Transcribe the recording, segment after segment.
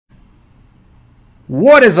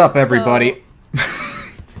What is up, everybody?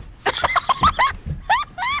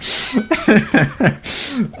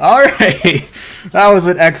 Alright. That was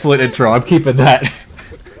an excellent intro. I'm keeping that.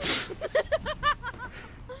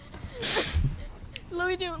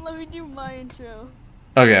 Let me do my intro.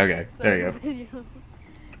 Okay. There you go.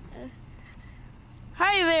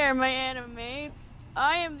 Hi there, my animates.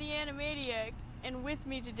 I am the Animatiac, and with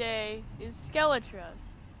me today is Skeletrus.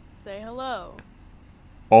 Say hello.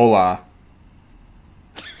 Hola.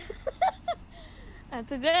 And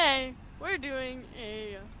today, we're doing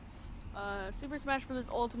a Super Smash Bros.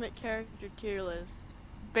 Ultimate character tier list.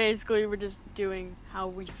 Basically, we're just doing how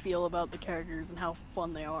we feel about the characters and how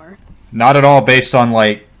fun they are. Not at all based on,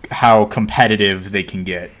 like, how competitive they can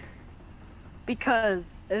get.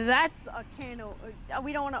 Because that's a can of...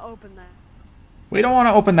 we don't want to open that. We don't want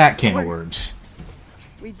to open that can of worms.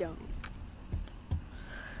 We don't.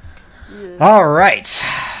 Yeah. Alright.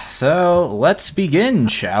 So, let's begin,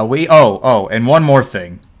 shall we? Oh, and one more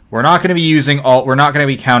thing. We're not going to be using alt... We're not going to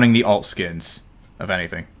be counting the alt skins of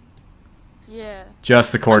anything. Yeah.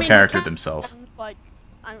 Just the core character themselves. Like,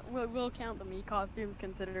 we'll count the me costumes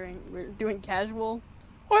considering we're doing casual.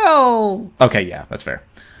 Well... Okay, yeah, that's fair.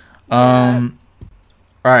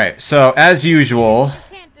 Alright, so, as usual...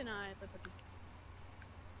 Can't deny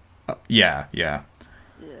it. Yeah.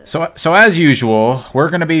 So as usual, we're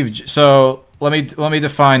going to be... So, let me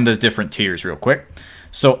define the different tiers real quick.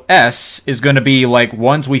 So, S is going to be, like,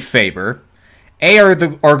 ones we favor. A are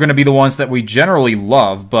going to be the ones that we generally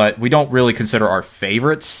love, but we don't really consider our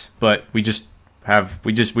favorites, but we just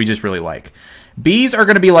really like. B's are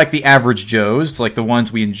going to be like the average Joes, like the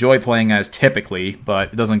ones we enjoy playing as typically,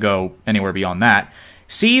 but it doesn't go anywhere beyond that.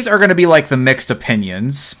 C's are going to be like the mixed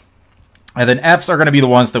opinions. And then F's are going to be the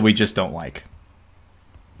ones that we just don't like.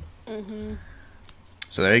 Mm-hmm.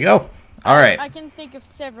 So there you go. All right. I can think of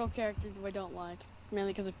several characters that I don't like,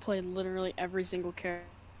 mainly because I've played literally every single character.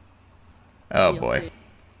 Oh DLC. boy.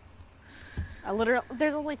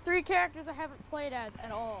 There's only 3 characters I haven't played as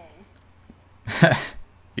at all.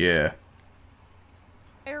 Yeah.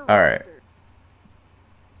 All right.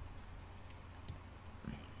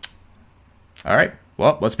 All right.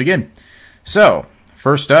 Well, let's begin. So,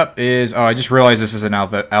 first up is... Oh, I just realized this is an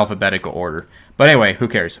alphabetical order. But anyway, who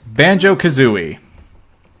cares? Banjo-Kazooie.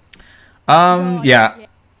 Yeah.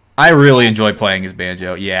 I really enjoy playing as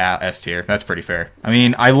Banjo. Yeah, S tier. That's pretty fair. I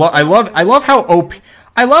mean, I love how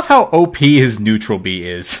OP his neutral B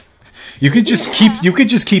is. You could just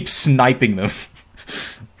keep sniping them.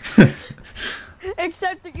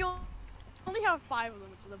 Except that you'll only have 5 of them,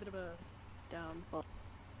 which is a bit of a downfall.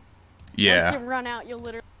 Yeah. Once you run out, you'll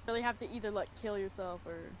literally have to either like kill yourself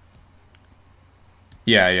or...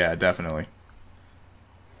 Yeah, definitely.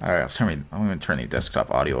 Alright, I'm going to turn the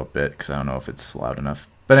desktop audio a bit, because I don't know if it's loud enough.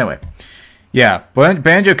 But anyway. Yeah,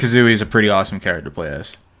 Banjo-Kazooie is a pretty awesome character to play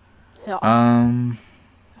as. Yeah.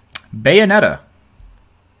 Bayonetta.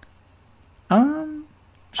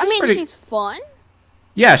 She's fun.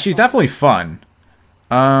 Yeah, she's definitely fun.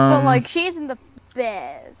 But, like, she isn't the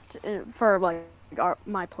best for, like,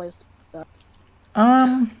 my place.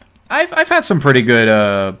 I've had some pretty good,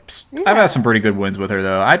 I've had some pretty good wins with her,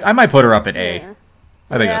 though. I might put her up in A. Yeah.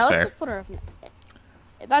 I think that's fair. Let's just put her up in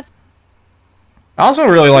A. That's... I also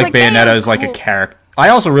really like Bayonetta as, like, a character. I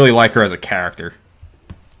also really like her as a character.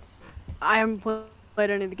 I haven't played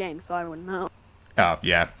any of the games, so I wouldn't know. Oh,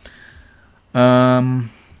 yeah.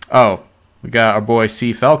 Oh, we got our boy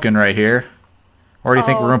C. Falcon right here. Where do you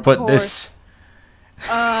think we're gonna put this?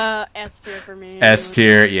 S tier for me. S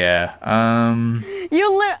tier, yeah.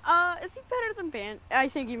 Is he better than Banjo? I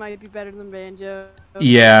think he might be better than Banjo.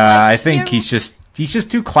 Yeah, like, I think he's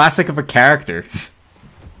just too classic of a character.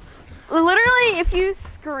 Literally, if you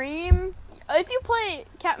play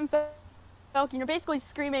Captain Falcon, you're basically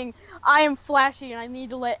screaming, "I am Flashy, and I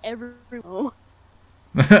need to let everyone know."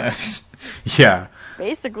 Yeah.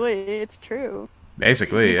 Basically, it's true.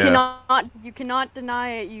 Basically, yeah. You cannot deny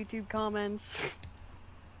it, YouTube comments.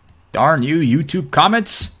 Darn you, YouTube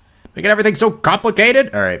comments! Making everything so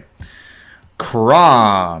complicated? Alright.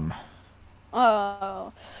 Crom.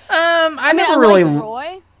 Oh. I never really... Like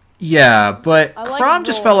Roy. Yeah, but Crom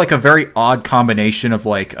just Roy. felt like a very odd combination of,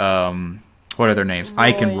 like, what are their names?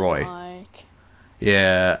 Ike and Roy. Ike.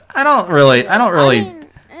 Yeah, I don't really...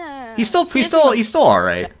 He's still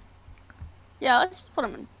alright. Yeah, let's just put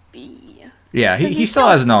him in B. Yeah, he still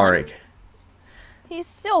has an alright. He's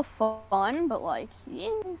still fun, but like,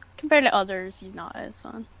 compared to others, he's not as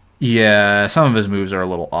fun. Yeah, some of his moves are a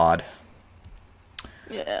little odd.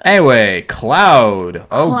 Yeah. Anyway, Cloud.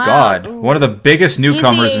 Oh god, Ooh. one of the biggest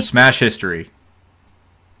newcomers Easy. in Smash history.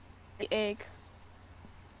 Egg.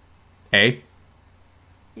 A?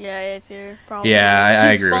 Yeah, A tier, probably. Yeah,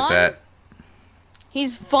 I He's agree with fun. that.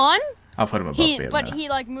 He's fun. I'll put him above Bayonetta. But he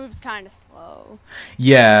like moves kind of slow.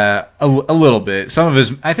 Yeah, a little bit. Some of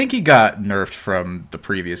his, I think he got nerfed from the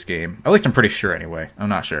previous game. At least I'm pretty sure. Anyway, I'm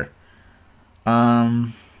not sure.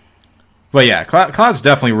 But yeah, Cloud's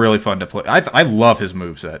definitely really fun to play. I love his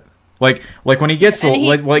moveset. Like when he gets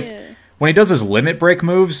when he does his limit break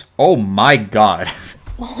moves. Oh my god.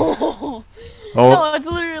 Oh. Oh. No, it's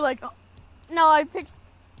literally like, no, I picked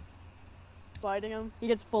fighting him. He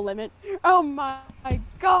gets full limit. Oh my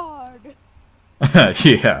god.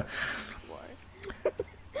 Yeah.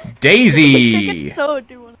 Daisy. It's so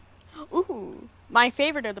doing. Ooh, my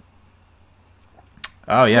favorite are the.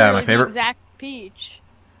 Oh yeah, my favorite. The exact Peach.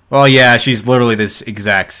 Well, yeah, she's literally this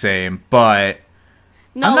exact same, but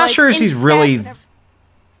No, I'm not like, sure she's really.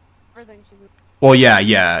 Everything she's. Well, yeah,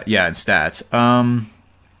 in stats.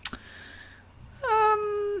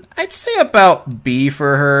 I'd say about B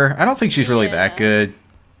for her. I don't think she's really that good.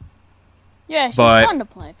 Yeah, she's fun to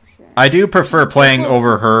play for sure. I do prefer playing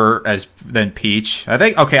over her than Peach. I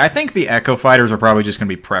think the Echo Fighters are probably just gonna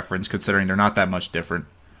be preference, considering they're not that much different.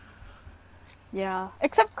 Yeah,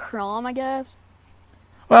 except Chrom, I guess.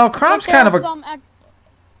 Well, Chrom's kind of a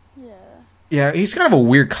yeah, he's kind of a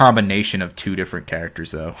weird combination of two different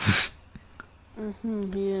characters, though.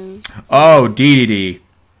 He is. Oh, DDD.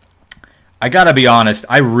 I gotta be honest,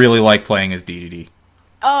 I really like playing as DDD.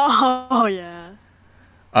 Oh yeah.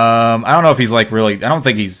 I don't know if he's like really. I don't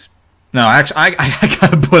think he's. No, actually, I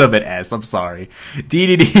gotta put him at S. I'm sorry,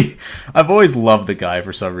 DDD. I've always loved the guy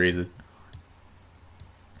for some reason.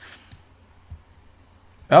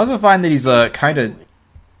 I also find that he's kind of.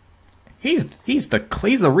 He's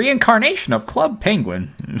the reincarnation of Club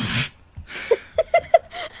Penguin.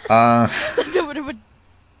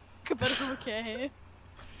 Okay.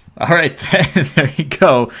 Alright, there you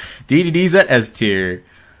go. DDD's at S tier.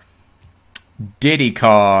 Diddy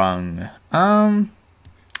Kong. Oh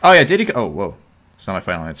yeah, Diddy. Oh, whoa. It's not my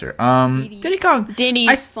final answer. Diddy Kong.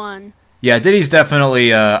 Diddy's fun. Yeah, Diddy's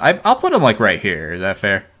definitely. I'll put him like right here. Is that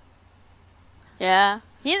fair? Yeah.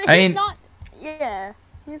 He's not. Yeah.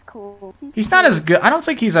 He's cool. He's not as good. I don't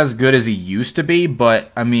think he's as good as he used to be,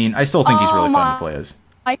 but I mean, I still think he's really fun to play as.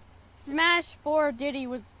 Smash 4 Diddy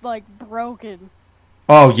was like broken.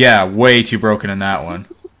 Oh yeah, way too broken in that one.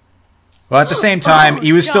 But at the same time,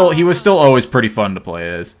 he was still always pretty fun to play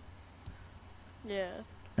as. Yeah.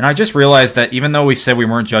 And I just realized that even though we said we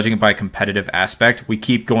weren't judging it by competitive aspect, we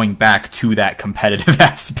keep going back to that competitive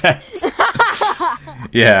aspect.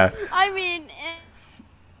 Yeah. I mean, it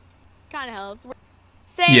kind of helps. We're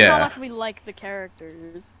saying how much we like the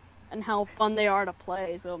characters and how fun they are to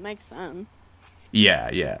play, so it makes sense.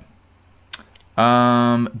 Yeah.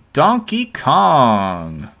 Donkey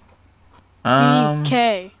Kong.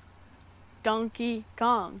 DK. Donkey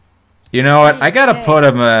Kong. You know what? I gotta put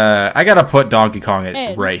him. I gotta put Donkey Kong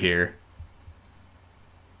right here.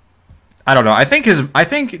 I don't know. I think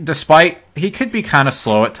despite he could be kind of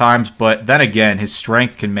slow at times, but then again, his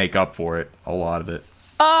strength can make up for it. A lot of it.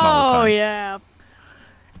 Oh yeah.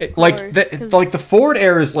 The forward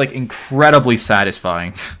air is like incredibly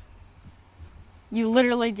satisfying. You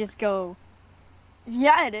literally just go.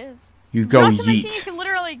 Yeah, it is. You go Not to mention yeet. You can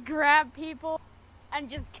literally grab people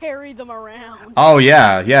and just carry them around. Oh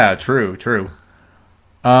yeah, true.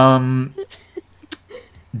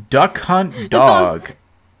 Duck Hunt Dog.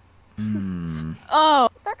 Oh,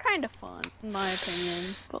 they're kind of fun, in my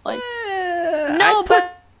opinion. But like, no,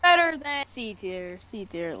 but better than C tier. C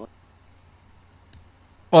tier.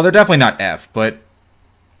 Well, they're definitely not F, but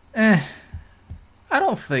I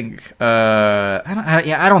don't think.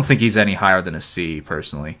 I don't think he's any higher than a C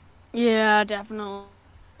personally. Yeah, definitely.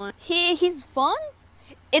 He's fun.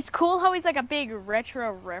 It's cool how he's like a big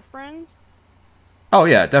retro reference. Oh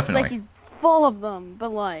yeah, definitely. Like he's full of them,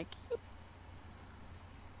 but like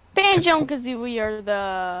Banjo-Kazooie are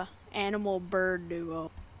the animal bird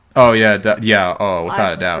duo. Oh yeah, yeah. Oh,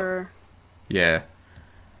 without a doubt. Yeah.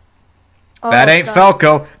 That ain't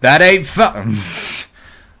Falco. That ain't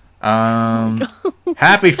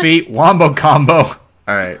Happy Feet, Wombo Combo.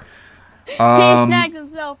 Alright. He snagged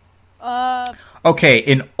himself. Okay,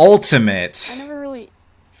 in Ultimate. I never really.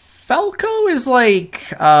 Falco is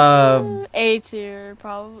like A tier,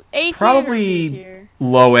 probably. A tier. Probably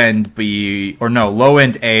low end B, or no, low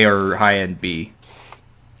end A or high end B.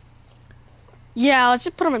 Yeah, let's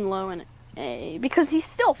just put him in low end A because he's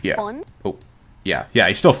still fun. Oh, yeah,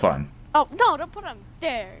 he's still fun. Oh no, don't put him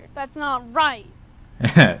there. That's not right.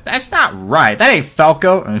 That's not right. That ain't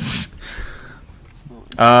Falco.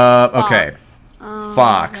 Okay.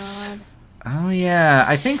 Fox. God. Oh yeah,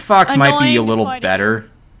 I think Fox might be a little better.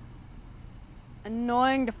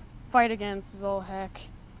 annoying to fight against is all heck.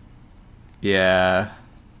 Yeah.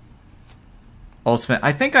 Ultimate.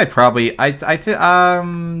 I think I'd probably. I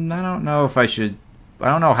don't know if I should. I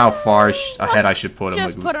don't know how far ahead I should put him.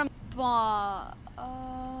 Just like, put him.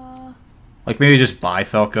 Like maybe just buy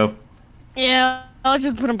Falco. Yeah, I'll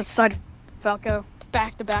just put him beside Falco,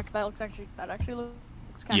 back to back. That actually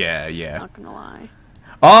looks kind of. Yeah. Not gonna lie.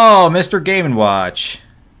 Oh, Mr. Game & Watch.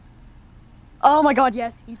 Oh my God,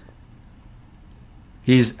 yes,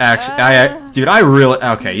 He's actually. Dude, I really.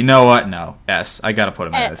 Okay, you know what? No, S. I gotta put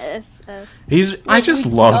him as S. He's. I just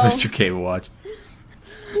love Mr. Game & Watch.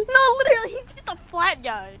 No, literally, he's just a flat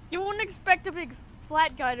guy. You wouldn't expect a big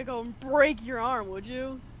flat guy to go and break your arm, would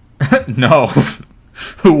you? No.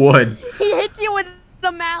 Who would? He hits you with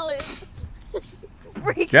the mallet.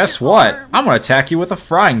 Guess what? Arm. I'm gonna attack you with a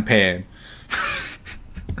frying pan.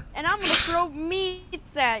 And I'm gonna throw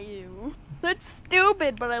meats at you. That's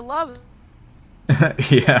stupid, but I love it.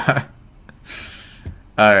 Yeah.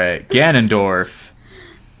 Alright, Ganondorf.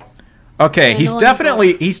 Okay, he's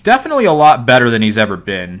definitely a lot better than he's ever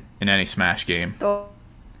been in any Smash game.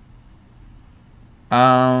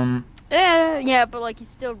 Yeah, but like he's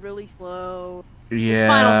still really slow. Yeah. His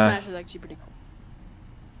final Smash is actually pretty cool.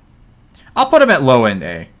 I'll put him at low end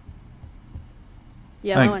A.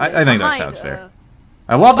 Yeah, I think that sounds fair.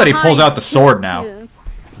 I love that he pulls out the sword now.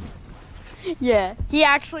 Yeah, he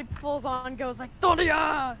actually pulls on and goes like,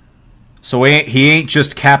 Dodia! So he ain't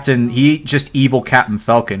just Captain, he ain't just evil Captain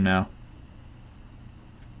Falcon now.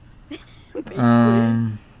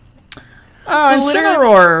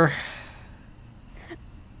 Incineroar.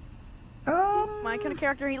 My kind of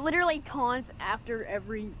character, he literally taunts after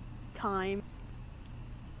every time.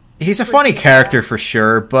 He's a funny character for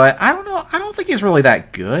sure, but I don't know. I don't think he's really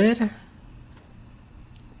that good.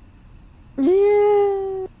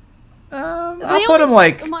 Yeah. I'll put him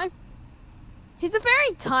like. He's a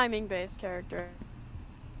very timing-based character.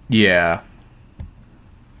 Yeah.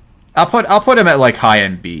 I'll put him at like high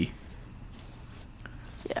end B.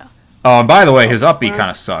 Yeah. Oh, and by the way, his up B kind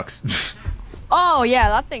of sucks. Oh yeah,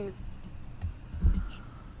 that thing.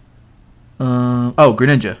 Oh,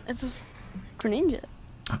 Greninja. It's a Greninja.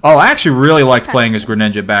 Oh, I actually really liked playing as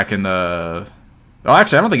Greninja back in the. Oh,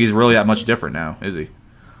 actually, I don't think he's really that much different now, is he?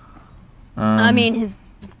 I mean, his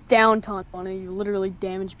down taunt on it, you literally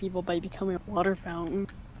damage people by becoming a water fountain.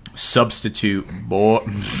 Substitute, boy.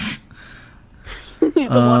 The water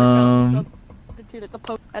fountain substitute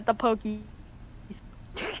at the pokey.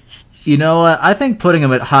 You know what? I think putting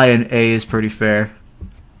him at high end A is pretty fair.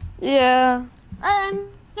 Yeah. I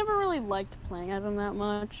never really liked playing as him that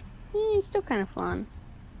much. He's still kind of fun.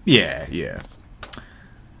 Yeah.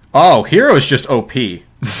 Oh, Hero's just OP.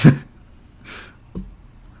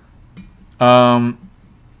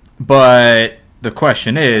 But the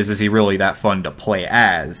question is he really that fun to play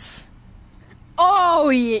as? Oh,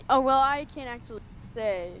 yeah. Oh, well, I can't actually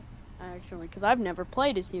say, because I've never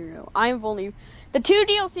played as Hero. I've only... The 2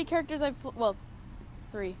 DLC characters well,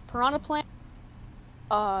 3. Piranha Plant,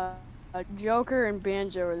 Joker, and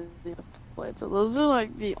Banjo are the played. So those are,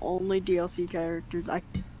 like, the only DLC characters I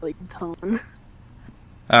can really tone.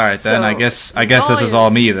 Alright, then. So, I guess this is all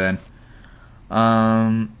me, then.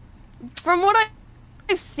 From what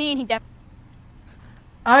I've seen, he definitely...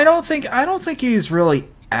 I don't think he's really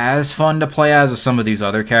as fun to play as some of these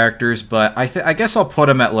other characters, but I guess I'll put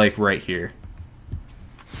him at like right here.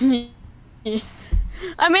 I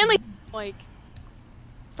mainly like.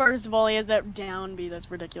 First of all, he has that down B that's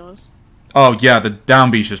ridiculous. Oh yeah, the down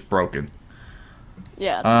B's just broken.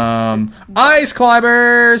 Yeah. Ice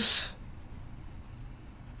climbers.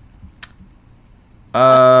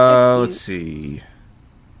 Let's see.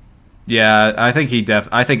 Yeah, I think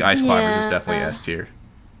Ice Climbers is definitely S tier.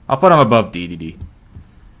 I'll put him above DDD.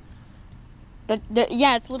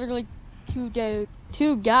 Yeah, it's literally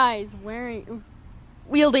two guys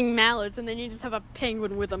wielding mallets, and then you just have a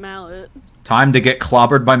penguin with a mallet. Time to get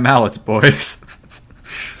clobbered by mallets, boys.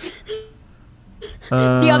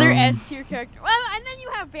 The other S tier character. Well, and then you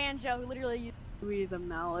have Banjo, who literally uses a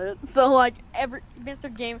mallet. So like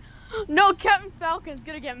Mr. Game, no, Captain Falcon's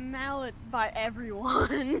gonna get mallet by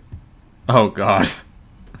everyone. Oh god.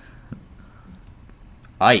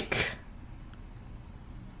 Ike.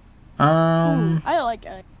 I like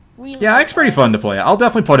Ike. Yeah, Ike's pretty fun to play. I'll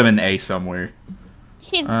definitely put him in A somewhere.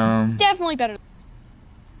 He's definitely better.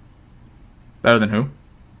 Better than who?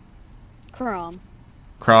 Chrom.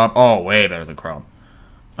 Chrom. Oh, way better than Chrom.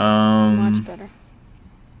 Much better.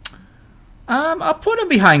 I'll put him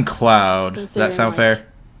behind Cloud. Does that sound fair?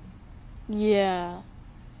 Yeah.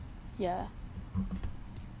 Yeah.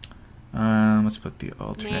 Let's put the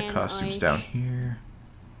alternate costumes down here.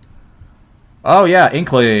 Oh yeah,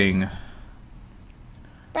 Inkling.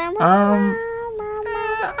 I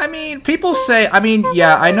mean, people say. I mean,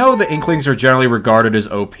 yeah, I know the Inklings are generally regarded as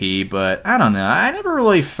OP, but I don't know. I never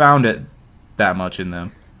really found it that much in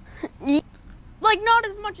them. Like not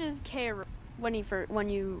as much as K-Rool when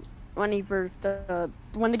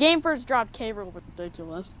the game first dropped. K-Rool was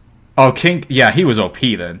ridiculous. Oh, King. Yeah, he was OP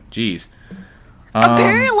then. Jeez.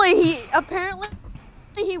 Apparently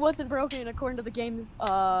he wasn't broken according to the game's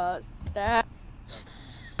stat.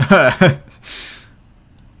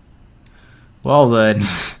 Well then.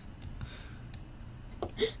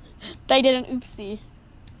 They did an oopsie.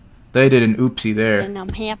 They did an oopsie there. And I'm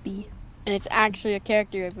happy. And it's actually a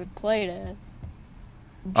character I've played as.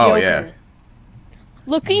 Joker. Oh yeah.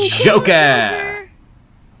 Looking Joker. Cool, Joker.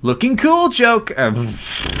 Looking cool, Joker.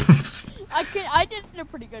 I did a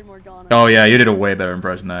pretty good Morgana. Oh yeah, you did a way better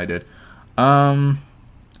impression than I did. I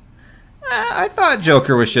thought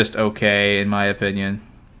Joker was just okay in my opinion.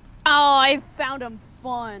 Oh, I found him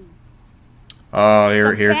fun. Oh,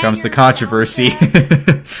 here comes the controversy.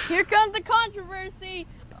 Here comes the controversy.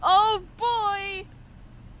 Oh boy.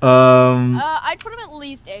 I'd put him at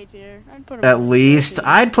least A tier. I'd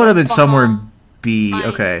put him in somewhere in B.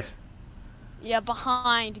 Okay. Yeah,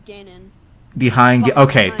 behind Ganon.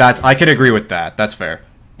 Okay, I could agree with that. That's fair.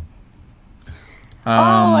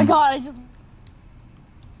 Oh my god!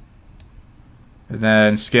 And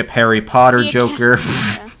then skip Harry Potter Joker.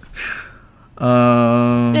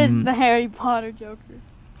 Yeah. This is the Harry Potter Joker.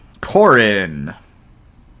 Corrin.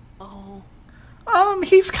 Oh.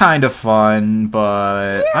 He's kind of fun,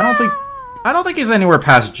 but yeah. I don't think he's anywhere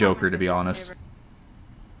past Joker, to be honest.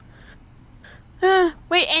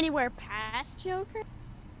 Wait, anywhere past Joker?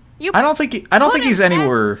 I don't think he's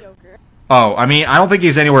anywhere. Joker. Oh, I mean, I don't think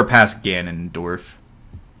he's anywhere past Ganondorf.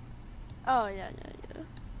 Oh yeah.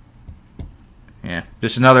 Yeah,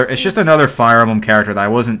 it's just another Fire Emblem character that I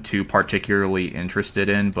wasn't too particularly interested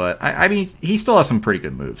in, but I mean, he still has some pretty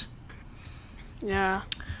good moves. Yeah.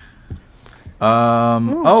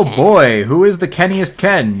 Oh Ken. Boy, who is the Kenniest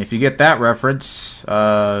Ken? If you get that reference,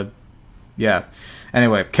 yeah.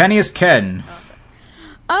 Anyway, Kenniest Ken.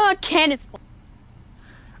 Ken is fun.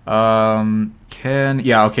 Ken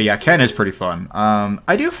is pretty fun.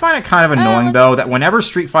 I do find it kind of annoying though that whenever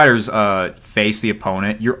Street Fighters face the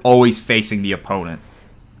opponent, you're always facing the opponent.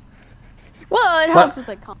 Well, it helps with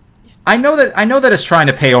like. I know that it's trying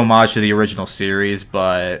to pay homage to the original series,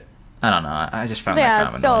 but I don't know. I just found that kind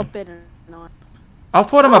of annoying. Still a bit annoying. I'll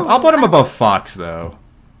put him above Fox though.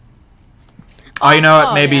 Oh, you know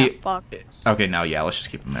what? Maybe. Yeah, okay, no, yeah, let's just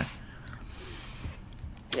keep him there.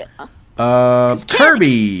 Yeah.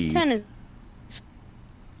 Kirby. Ken is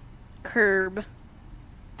Curb.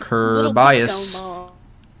 Bias.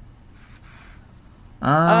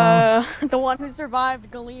 The one who survived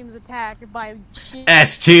Galeem's attack by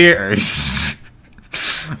S tier. He's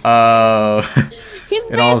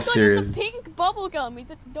in all seriousness. The pink bubblegum.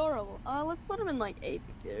 He's adorable. Let's put him in like A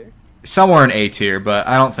tier. Somewhere in A tier, but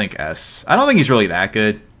I don't think S. I don't think he's really that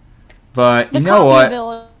good. But you know what?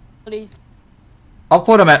 Abilities. I'll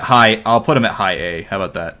put him at high A. How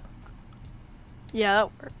about that? Yeah,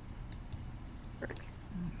 that works.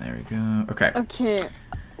 There we go. Okay. Okay.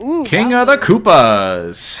 Ooh, King of the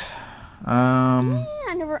Koopas. I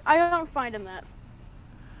don't find him that.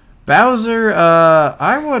 Bowser,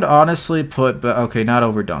 I would honestly put, okay, not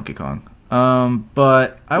over Donkey Kong.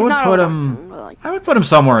 But I would put him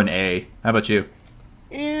somewhere in A. How about you?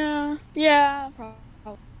 Yeah,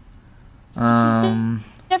 probably. He's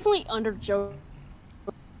definitely under Joker.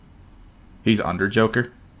 He's under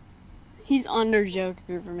Joker? He's under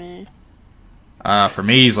Joker for me. For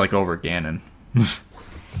me, he's like over Ganon.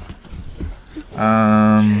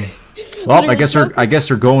 Well, I guess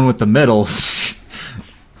we're going with the middle.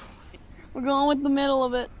 We're going with the middle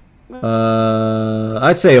of it.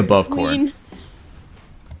 I'd say above Corrin.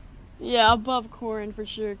 Yeah, above Corrin for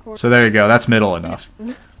sure. So there you go. That's middle enough.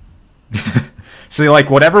 So like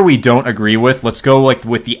whatever we don't agree with, let's go like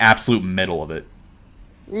with the absolute middle of it.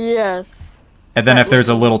 Yes. And then if there's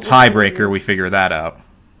a little tiebreaker, we figure that out,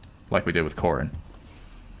 like we did with Corrin.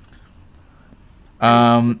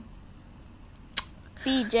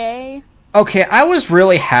 BJ. Okay, I was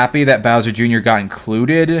really happy that Bowser Jr. got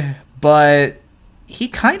included, but he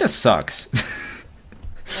kind of sucks.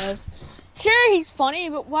 Yes. Sure, he's funny,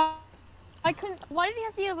 but why did he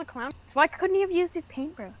have to use a clown? Why couldn't he have used his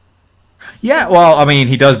paintbrush? Yeah, well, I mean,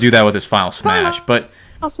 he does do that with his Final Smash, but...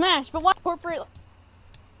 But why corporate...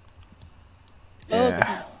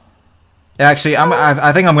 Yeah. Actually,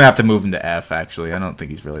 I think I'm gonna have to move him to F. Actually, I don't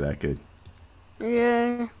think he's really that good.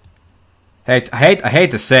 Yeah. I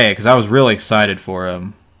hate to say it because I was really excited for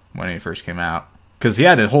him, when he first came out. Because he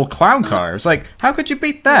had the whole clown car. It's like, how could you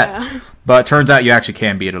beat that? Yeah. But it turns out you actually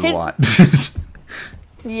can beat it a lot.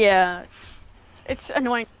 Yeah. It's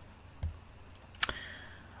annoying.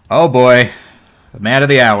 Oh boy. The man of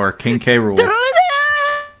the hour, King K. Rool.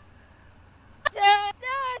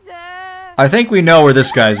 I think we know where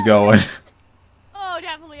this guy's going. Oh,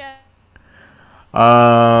 definitely.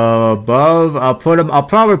 Above, I'll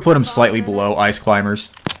probably put him slightly below Ice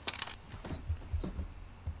Climbers.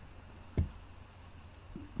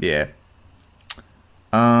 Yeah.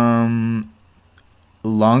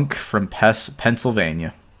 Lunk from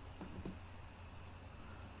Pennsylvania.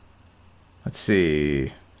 Let's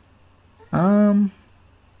see. I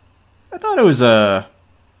thought it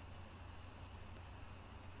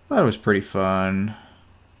was pretty fun,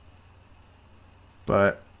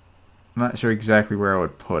 but I'm not sure exactly where I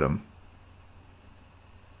would put him.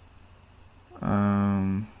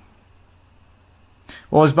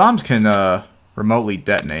 Well, his bombs can remotely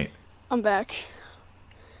detonate. I'm back.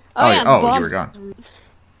 Oh, yeah, oh, you were gone.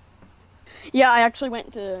 Yeah, I actually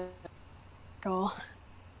went to go.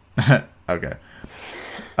 Okay.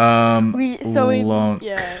 Yeah,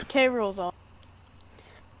 K rules on.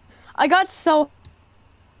 I got so.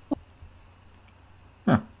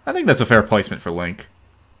 Huh. I think that's a fair placement for Link.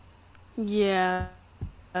 Yeah.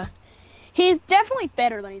 He's definitely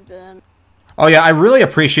better than he's been. Oh yeah, I really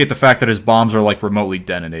appreciate the fact that his bombs are like remotely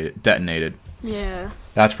detonated. Yeah.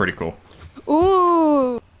 That's pretty cool.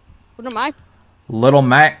 Ooh. What am I? Little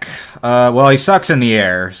Mac. Well, he sucks in the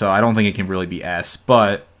air, so I don't think he can really be S,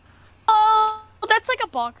 but... Oh, that's like a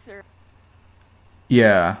boxer.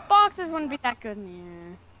 Yeah. Boxers wouldn't be that good in the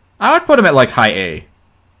air. I would put him at, like, high A.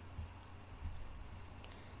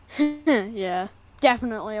 Yeah.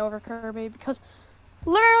 Definitely over Kirby, because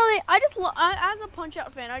literally, as a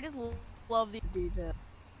Punch-Out fan, I just love these details.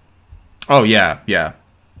 Oh, yeah, yeah.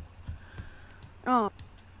 Oh.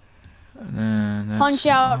 Punch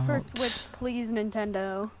out for Switch, please,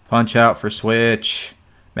 Nintendo. Punch out for Switch.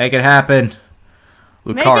 Make it happen.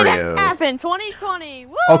 Lucario. Make it happen, 2020.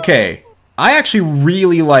 Woo! Okay, I actually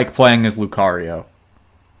really like playing as Lucario.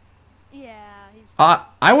 Yeah.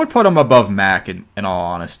 I would put him above Mac in all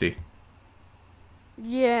honesty.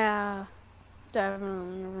 Yeah.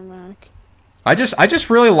 Definitely over Mac. I just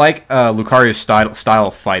really like Lucario's style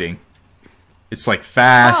of fighting. It's like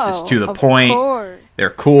fast, it's to the point. Course. They're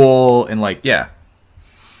cool and like yeah.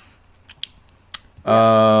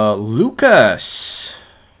 Lucas.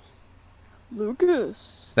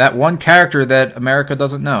 That one character that America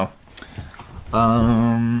doesn't know.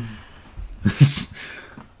 Or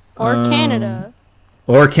Canada.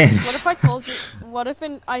 Or Canada. What if I told you? What if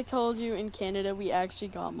I told you in Canada we actually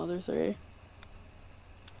got Mother 3?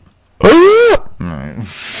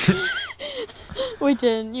 We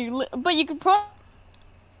didn't. But you could probably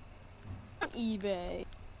on eBay.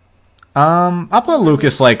 I'll put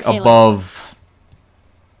Lucas like above.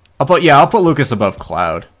 I'll put Lucas above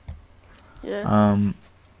Cloud. Yeah. I'm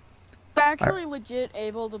actually legit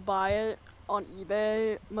able to buy it on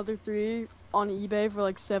eBay, Mother 3 on eBay for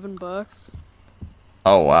like $7.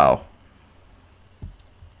 Oh wow.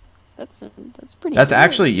 That's pretty. That's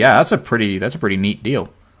actually that's a pretty neat deal.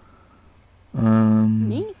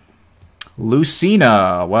 Neat.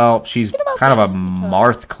 Lucina. Well, she's kind of a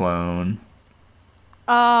Marth clone.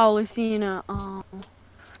 Oh, Lucina. Oh.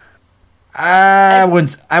 I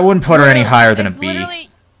wouldn't put her any higher than a B. Literally,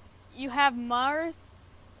 you have Marth,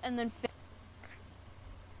 and then.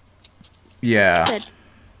 Yeah.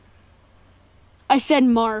 I said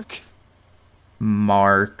Mark.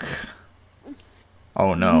 Mark.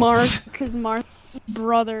 Oh no. Mark, because Marth's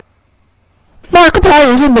brother.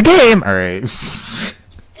 Markiplier's in the game. All right.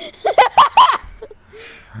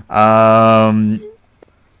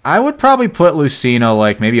 I would probably put Lucina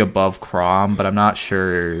like maybe above Chrom, but I'm not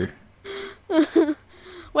sure.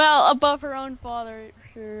 Well, above her own father,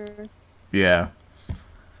 sure. Yeah.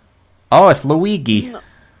 Oh, it's Luigi. No.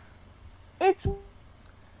 It's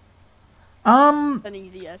an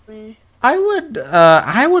easy yes me. I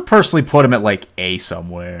would personally put him at like A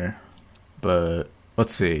somewhere, but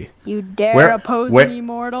let's see. You dare oppose an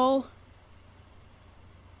immortal?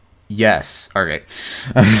 Yes. Okay.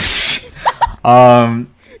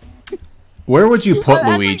 Where would you put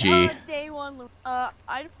Luigi? Like, day one,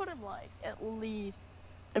 I'd put him like at least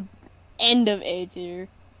end of A tier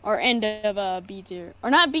or end of B tier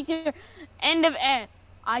or not B tier, end of F.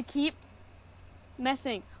 I keep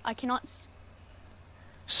messing. I cannot.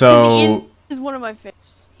 So he's one of my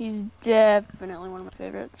favorites. He's definitely one of my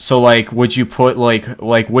favorites. So like, would you put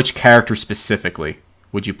like which character specifically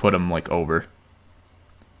would you put him like over?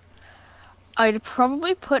 I'd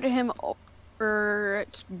probably put him over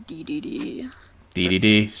DDD.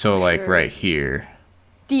 DDD. So like Sure. right here.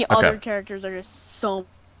 The Okay. other characters are just so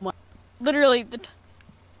much. Literally,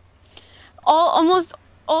 almost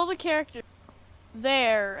all the characters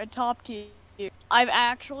there at top tier, I've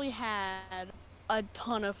actually had a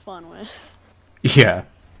ton of fun with. Yeah.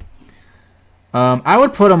 I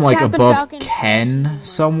would put him like Captain above Falcon, Ken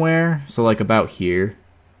somewhere. So like about here.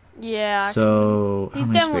 Yeah. So he's how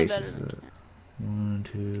many definitely spaces better is than it? 1,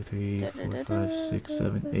 2, 3, 4, 5, 6,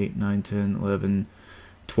 7, 8, 9, 10, 11,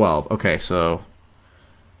 12. Okay, so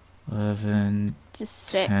 11, Just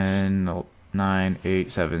 6. 10, 9,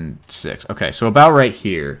 8, 7, 6. Okay, so about right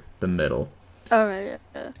here, the middle. Oh yeah.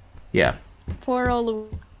 Yeah. Poor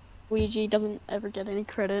old Luigi doesn't ever get any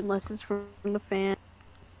credit unless it's from the fan.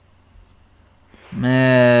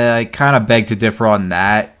 I kind of beg to differ on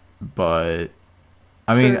that, but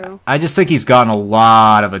I mean, True. I just think he's gotten a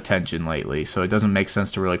lot of attention lately, so it doesn't make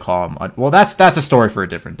sense to really call him. Well, that's a story for a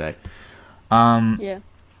different day. Yeah.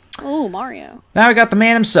 Oh, Mario. Now we got the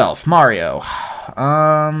man himself, Mario.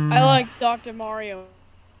 I like Dr. Mario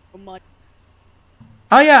much.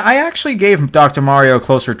 Oh yeah, I actually gave Dr. Mario a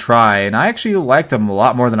closer try, and I actually liked him a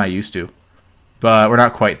lot more than I used to. But we're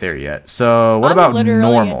not quite there yet. So what about literally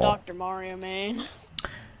normal? a Dr. Mario main.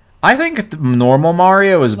 I think normal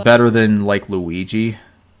Mario is better than like Luigi,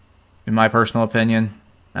 in my personal opinion.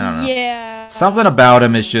 I don't know. Yeah. Something about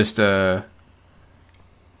him is just I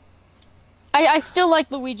still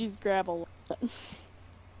like Luigi's grab a lot.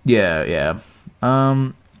 yeah.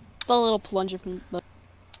 The little plunger from the...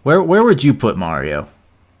 Where would you put Mario?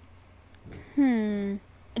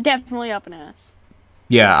 Definitely up an ass.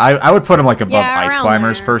 Yeah, I would put him like above Yeah, Ice around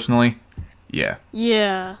Climbers there. personally. Yeah.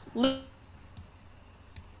 Yeah.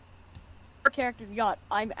 Characters got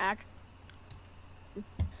I'm act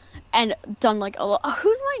and done like a lot.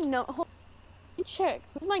 Who's my hold on, check.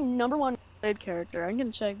 Who's my number one played character? I'm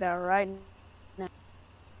gonna check that right now.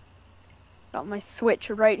 Got my Switch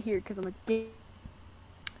right here because I'm a game.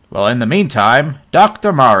 Well, in the meantime,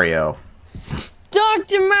 Dr. Mario.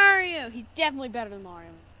 Dr. Mario. He's definitely better than Mario.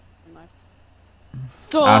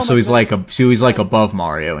 So So he's much better. he's like above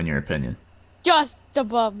Mario in your opinion. Just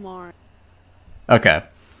above Mario. Okay.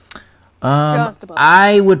 Just above.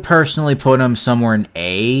 I would personally put him somewhere in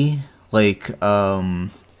A, like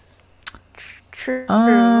True.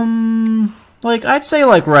 like I'd say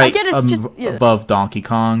like right get it's just- yeah. above Donkey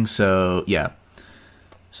Kong. So yeah.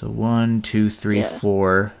 So 1, 2, 3, Yeah.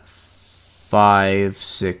 4, 5,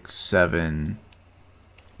 6, 7,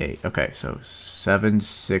 8. Okay, so 7,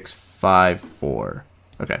 6, 5, 4.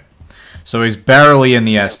 Okay, so he's barely in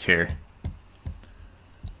the S tier.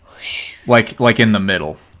 Like in the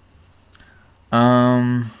middle.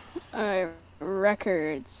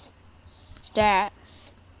 Records.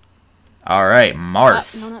 Stats. All right,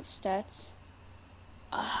 Marth. No, not stats.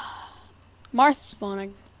 Marth's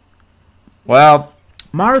spawning. Well,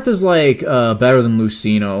 Marth is like better than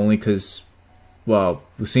Lucina only because, well,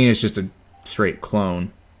 Lucina is just a straight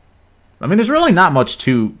clone. I mean, there's really not much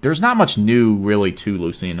to. There's not much new really to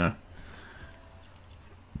Lucina.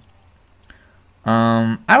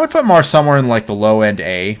 I would put Marth somewhere in like the low end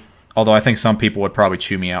A, although I think some people would probably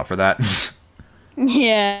chew me out for that.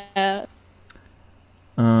 Yeah.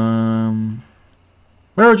 Where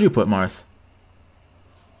would you put Marth?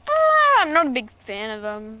 I'm not a big fan of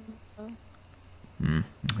them.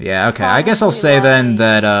 Yeah, okay. I guess I'll say then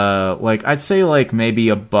that like I'd say like maybe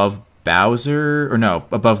above Bowser or no,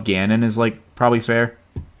 above Ganon is like probably fair.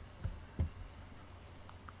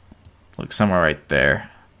 Like somewhere right there.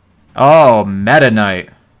 Oh, Meta Knight.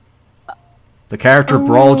 The character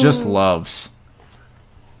Brawl just loves.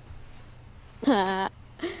 I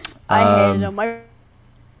hated him. My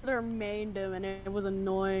brother mained him and it was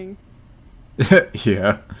annoying.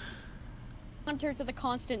 Yeah. Hunter to the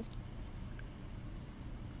constant.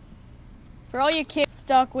 For all you kids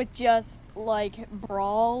stuck with just like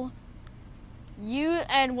Brawl, you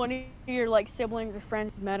and one of your like siblings or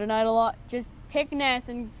friends with Meta Knight a lot, just pick Ness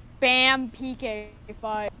and spam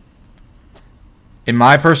PK5. In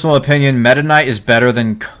my personal opinion, Meta Knight is better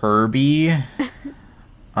than Kirby.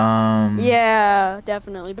 Yeah,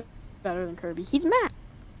 definitely better than Kirby. He's Mac.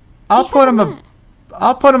 I'll put him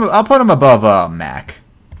above Mac.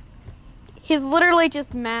 He's literally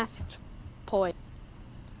just masked poison.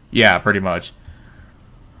 Yeah, pretty much.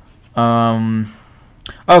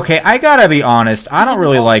 Okay, I gotta be honest. I don't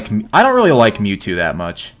really like Mewtwo that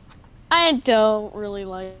much. I don't really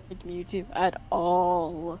like Mewtwo at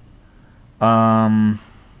all. Oh,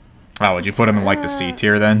 would you put him in like the C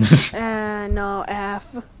tier then? No,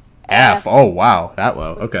 F. F. Oh wow, that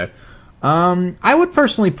low. Okay. I would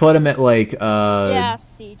personally put him at like Yeah,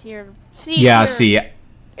 C tier. C Yeah, tier, C.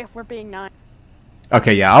 if we're being nice.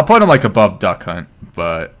 Okay, yeah, I'll put him like above Duck Hunt,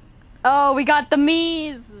 but Oh, we got the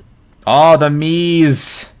Miis. oh, the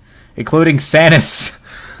Miis, including Sanis.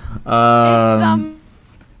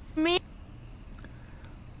 Me.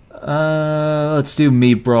 Let's do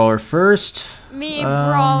Mii Brawler first. Mii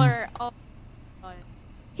Brawler. Oh,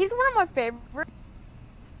 he's one of my favorite.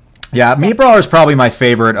 Yeah, Mii Brawler is probably my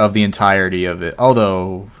favorite of the entirety of it.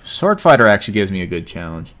 Although Sword Fighter actually gives me a good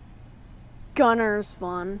challenge. Gunner's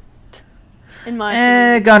fun. In my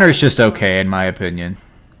opinion. Gunner's just okay in my opinion.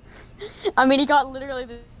 I mean, he got literally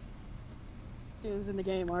the tunes in the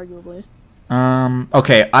game, arguably.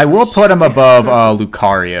 Okay, I will put him above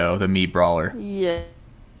Lucario, the Mii Brawler. Yeah.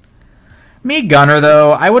 Mii Gunner,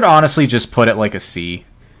 though, I would honestly just put it like a C.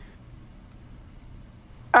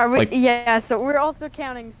 Are we? Like, yeah. So we're also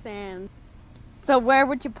counting Sand. So where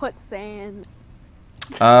would you put Sand?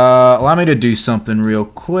 allow me to do something real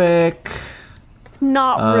quick.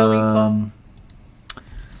 Not really fun.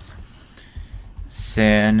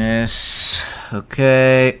 Sanis.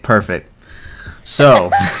 Okay, perfect. So,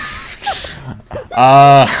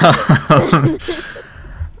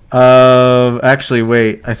 actually,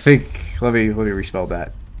 wait. I think let me respell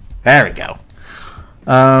that. There we go.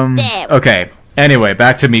 Okay. Anyway,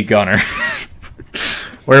 back to Mii Gunner.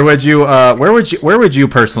 where would you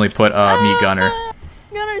personally put Mii Gunner?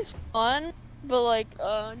 Gunner's fun, but like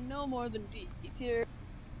no more than D tier.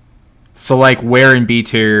 So, like, where in B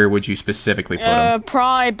tier would you specifically put him?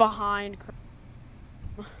 Probably behind.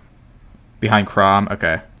 Behind Chrom?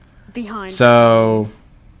 Okay. Behind. So...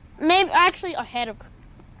 maybe, actually, ahead of...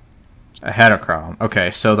 ahead of Chrom.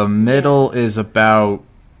 Okay, so the middle is about...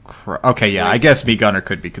 okay, yeah, I guess Mii Gunner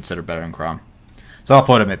could be considered better than Chrom. So I'll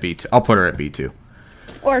put him at B2. I'll put her at B2.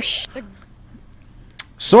 Or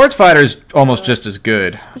Sword Fighter's almost just as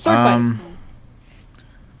good. Sword Fighter's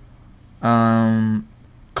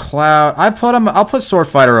Cloud. I'll put Sword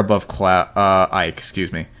Fighter above Cloud. Ike,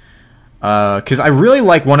 excuse me. Because I really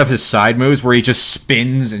like one of his side moves where he just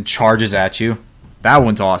spins and charges at you. That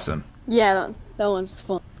one's awesome. Yeah, that one's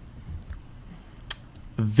fun.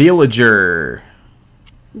 Villager.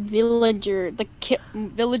 Villager,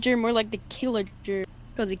 Villager, more like the Killager,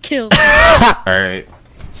 because he kills. All right.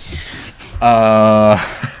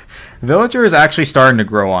 Villager is actually starting to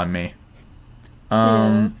grow on me.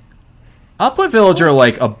 I'll put Villager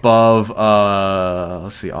like above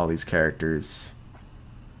let's see all these characters.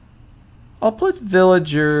 I'll put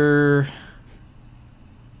Villager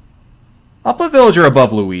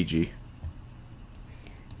above Luigi.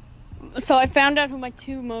 So I found out who my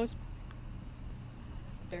two most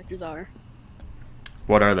characters are.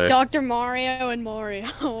 What are they? Dr. Mario and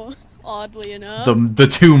Mario, oddly enough. The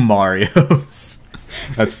two Marios.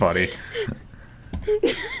 That's funny.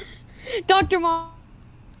 Dr. Mario,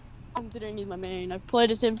 considering he's my main. I've played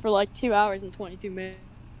as him for like 2 hours and 22 minutes.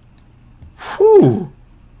 Whew.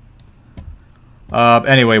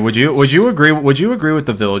 Anyway, would you agree with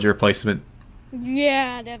the Villager placement?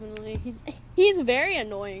 Yeah, definitely. He's very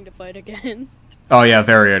annoying to fight against. Oh yeah,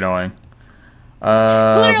 very annoying.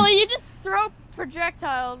 Literally, you just throw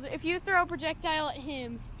projectiles. If you throw a projectile at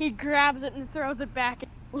him, he grabs it and throws it back.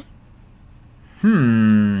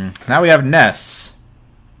 Now we have Ness.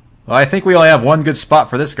 Well, I think we only have one good spot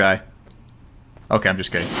for this guy. Okay, I'm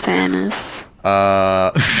just kidding. Sanis.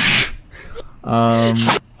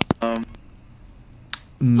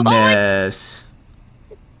 Ness.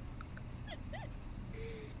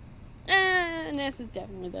 Ness is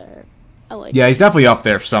definitely there. I like. Yeah, he's definitely up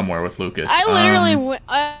there somewhere with Lucas. I literally went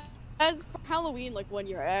as for Halloween, like 1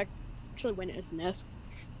 year. I actually went as Ness.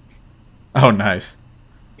 Oh, nice.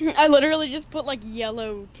 I literally just put like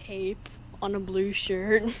yellow tape on a blue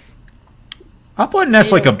shirt. I'll put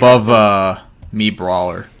Ness like above Mii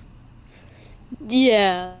Brawler.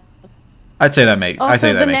 Yeah. I'd say that makes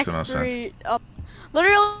the most sense.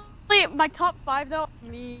 Literally, my top 5 though,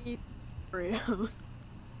 me Oreos.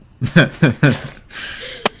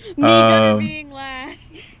 Me Gunner being last.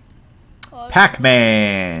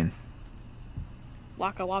 Pac-Man.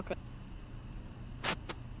 Waka Waka.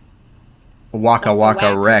 Waka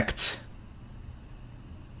Waka wrecked.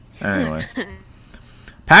 Anyway.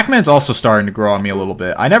 Pac-Man's also starting to grow on me a little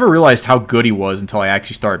bit. I never realized how good he was until I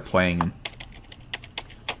actually started playing him.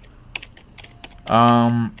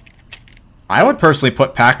 I would personally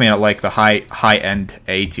put Pac-Man at like the high-end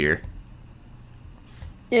A tier.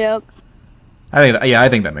 Yep. I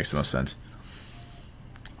think that makes the most sense.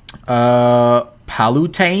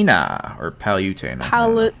 Palutena or Palutena.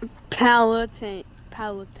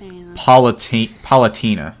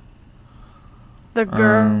 Palatina. The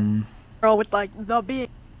girl with like the big.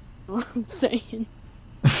 I'm saying.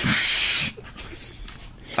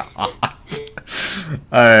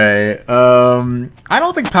 Alright, I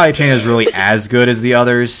don't think Palutena is really as good as the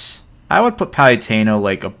others. I would put Palutena,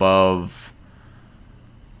 like, above...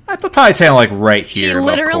 I'd put Palutena, like, right here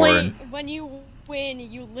above Corrin. When you win,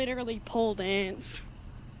 you literally pole dance.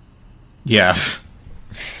 Yeah.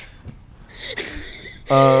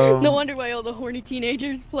 No wonder why all the horny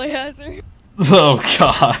teenagers play as her. Oh,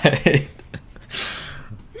 God.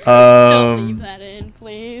 Don't leave that in,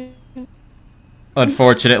 please.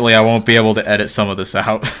 Unfortunately, I won't be able to edit some of this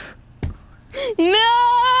out. No!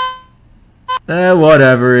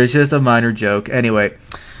 Whatever. It's just a minor joke. Anyway.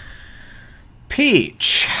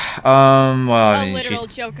 Peach. Well, I mean, a literal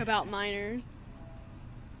joke about minors.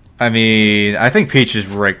 I mean, I think Peach is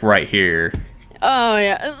right here. Oh,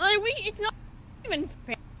 yeah. Like, it's not even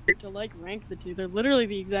fair to, like, rank the two. They're literally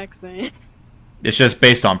the exact same. It's just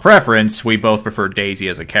based on preference. We both prefer Daisy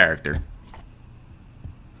as a character.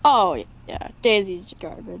 Oh, yeah. Daisy's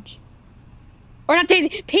garbage. Or not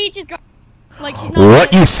Daisy. Peach is garbage. Like, she's not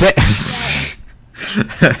what you said?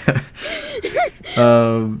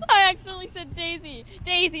 I accidentally said Daisy.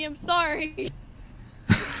 Daisy, I'm sorry.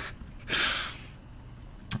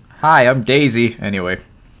 Hi, I'm Daisy. Anyway.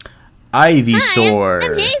 Ivysaur. Hi,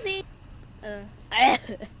 I'm Daisy.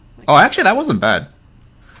 Oh, actually, that wasn't bad.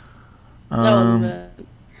 That wasn't bad.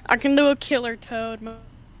 I can do a killer toad.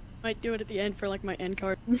 Might do it at the end for, like, my end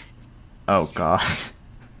card. Oh, God.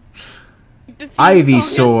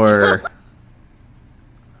 Ivysaur.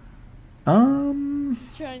 Ooh,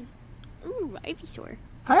 Ivysaur.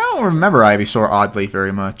 I don't remember Ivysaur oddly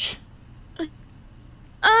very much.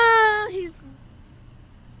 He's...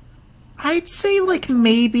 I'd say, like,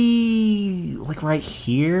 maybe... like, right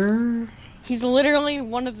here? He's literally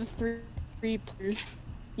one of the three players.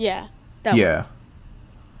 Yeah. Yeah.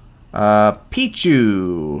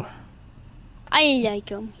 Pichu. I like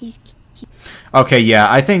him. He's cute. Okay,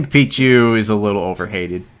 yeah, I think Pichu is a little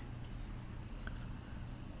overhated.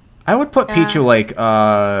 I would put Pichu, like,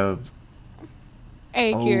 A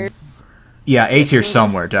tier. Yeah, A tier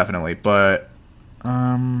somewhere, definitely, but,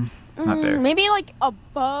 not there. Maybe, like,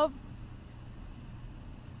 above...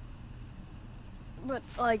 But,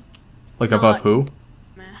 like... Like, above who?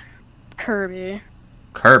 Kirby.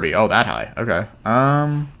 Kirby, oh, that high. Okay.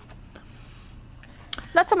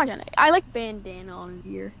 That's how much I like bandana on his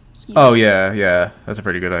ear. Oh, yeah. That's a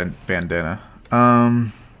pretty good bandana.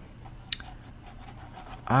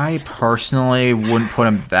 I personally wouldn't put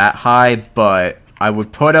him that high, but I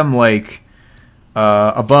would put him, like,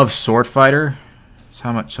 above Sword Fighter. So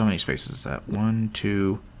how many spaces is that? 1,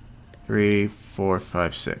 2, 3, 4,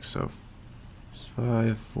 5, 6. So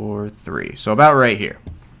 5, 4, 3. So about right here.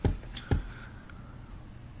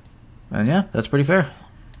 And yeah, that's pretty fair.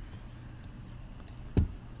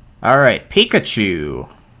 Alright, Pikachu.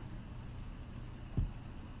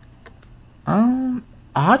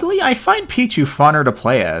 Oddly, I find Pichu funner to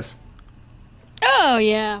play as. Oh,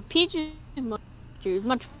 yeah. Pichu is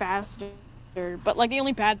much faster. But, like, the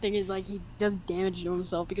only bad thing is, like, he does damage to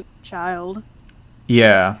himself because he's a child.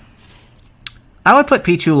 Yeah. I would put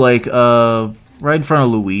Pichu, like, right in front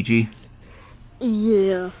of Luigi.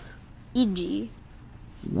 Yeah. E.G.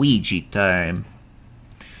 Ouija time.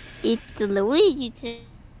 It's the Luigi time.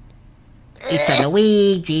 It's the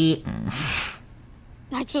Luigi.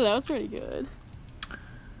 Actually, that was pretty good.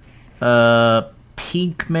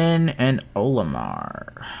 Pinkman and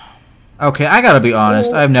Olimar. Okay, I gotta be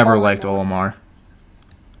honest. I've never liked Olimar.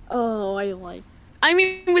 Oh, I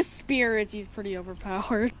mean, with spirits, he's pretty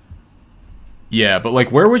overpowered. Yeah, but,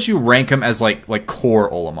 like, where would you rank him as, like core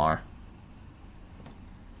Olimar?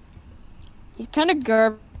 He's kind of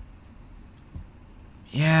garbage.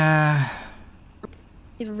 Yeah.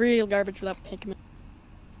 He's real garbage without Pikmin.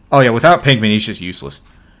 Oh, yeah, without Pinkman, he's just useless.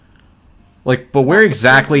 Like, but where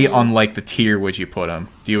exactly on, like, the tier would you put him?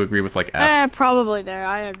 Do you agree with, like, F? Probably there.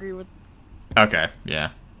 I agree with... Okay, yeah.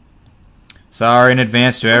 Sorry in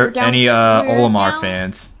advance to any Olimar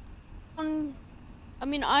fans. I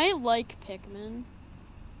mean, I like Pikmin.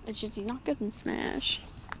 It's just he's not good in Smash.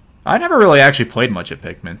 I never really actually played much of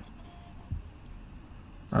Pikmin.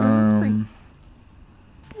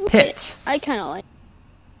 Pit. I kind of like...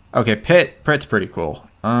 Okay, Pit's pretty cool.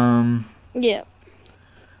 Yeah.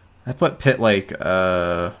 I put Pit, like,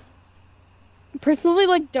 Personally,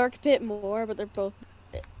 like Dark Pit more, but they're both...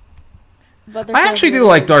 I actually do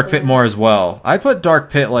like Dark Pit more as well. I put Dark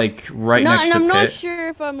Pit, like, right next to Pit. And I'm not sure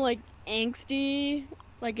if I'm, like, angsty,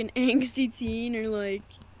 like an angsty teen, or, like,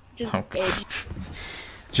 just edgy.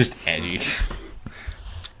 Just edgy.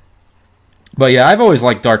 But yeah, I've always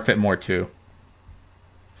liked Dark Pit more, too.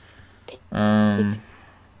 Piranha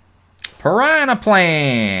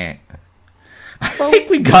Plant! I think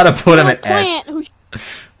we gotta put him at S.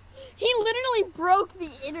 He literally broke the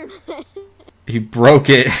internet. He broke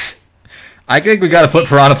it. I think we gotta put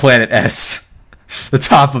Piranha Plant at S. The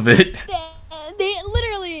top of it. They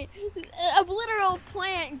literally, a literal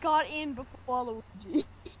plant got in before Luigi.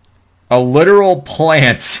 A literal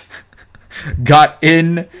plant got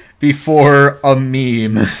in before a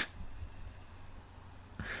meme.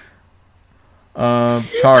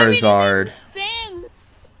 Charizard. I mean,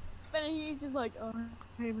 but he's just like, oh,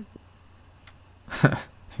 hey,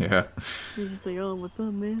 yeah. He's just like, oh, what's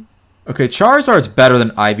up, man? Okay, Charizard's better than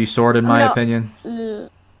Ivysaur in my opinion. Yeah,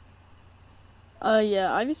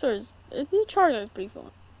 Ivysaur's Charizard's pretty fun.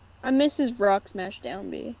 I miss his Rock Smash down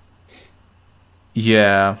B.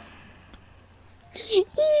 Yeah.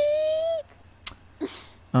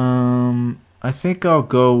 I think I'll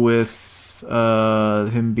go with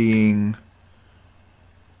him being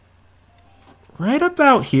right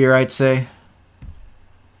about here, I'd say.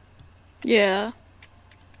 Yeah.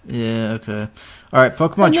 Yeah, okay. Alright,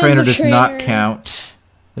 Pokemon Trainer does not count.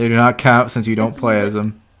 They do not count since you don't play as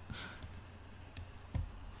them.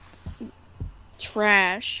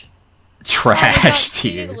 Trash. Trash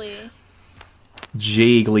tier.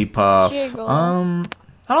 Jigglypuff.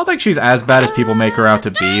 I don't think she's as bad as people make her out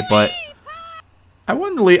to be, but I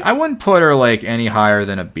wouldn't put her like any higher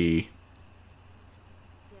than a B.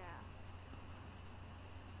 Yeah.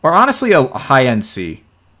 Or honestly a high-end C.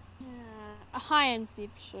 Yeah, a high-end C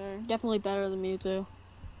for sure. Definitely better than Mewtwo.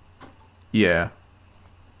 Yeah.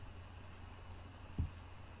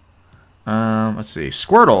 Let's see.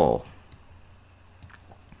 Squirtle.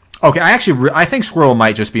 Okay, I think Squirtle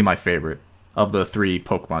might just be my favorite of the 3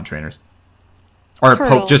 Pokemon trainers. Or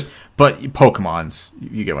but Pokemons.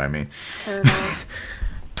 You get what I mean.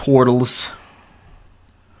 Turtles.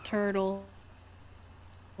 Turtle.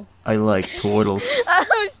 I like turtles.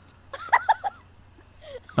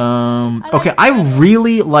 Okay, I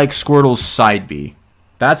really like Squirtle's side B.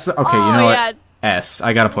 That's okay. You know what? S.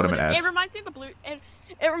 I gotta put him at S. It reminds me of the blue.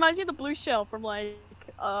 It reminds me of the blue shell from like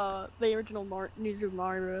the original New Super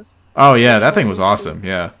Mario Bros. Oh yeah, that thing was awesome.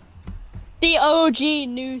 Yeah. The OG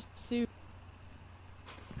new suit.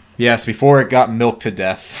 Yes, before it got milked to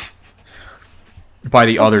death by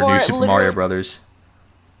the other new Super Mario Brothers.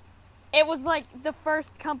 It was like the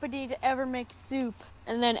first company to ever make soup,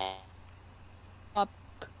 and then up.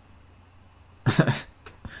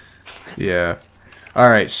 Yeah. All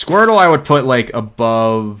right, Squirtle I would put like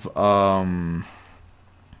above. I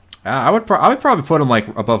would probably put him like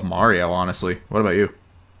above Mario. Honestly, what about you?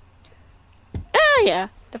 Yeah,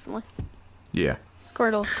 definitely. Yeah.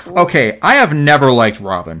 Squirtle's cool. Okay, I have never liked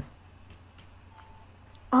Robin.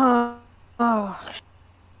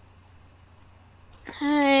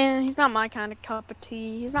 He's not my kind of cup of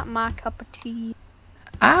tea. He's not my cup of tea.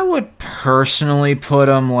 I would personally put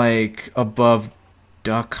him like above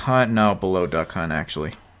Duck Hunt. No, below Duck Hunt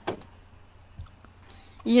actually.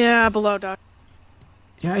 Yeah, below Duck.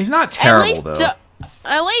 Yeah, he's not terrible though.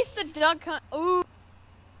 At least the Duck Hunt. Ooh,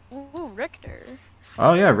 Richter.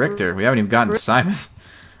 Oh yeah, Richter. We haven't even gotten to Simon.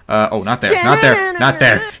 Oh, not there. Not there. Not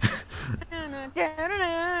there.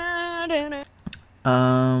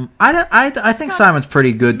 I think Simon's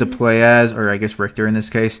pretty good to play as, or I guess Richter in this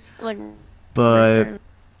case. But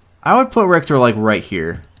I would put Richter like right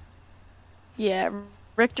here. Yeah,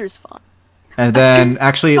 Richter's fun. And then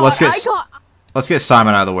actually let's get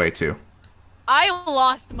Simon out of the way too. I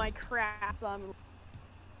lost my crap, Simon.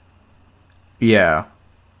 Yeah.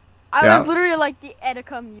 I was literally like the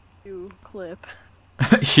Etika Mew clip.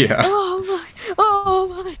 Yeah. Oh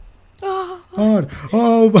my God.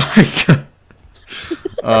 Oh my God.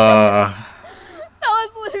 That was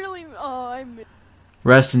literally. Oh, I missed.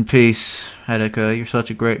 Rest in peace, Etika. You're such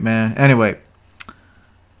a great man. Anyway,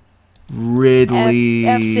 Ridley.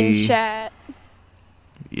 F's in chat.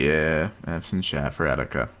 Yeah, F's in chat for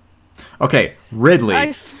Etika. Okay,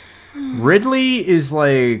 Ridley. Ridley is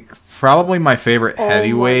like probably my favorite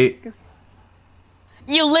heavyweight.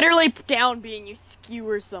 You literally down B and you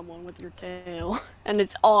skewer someone with your tail, and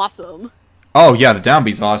it's awesome. Oh yeah, the down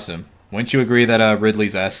B's awesome. Wouldn't you agree that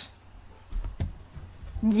Ridley's S?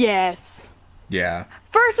 Yes. Yeah.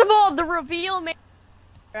 First of all, the reveal made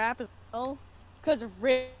crap as well, because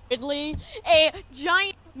Ridley, a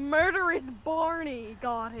giant murderous Barney,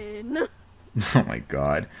 got in. Oh my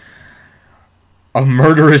God. A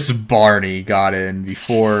murderous Barney got in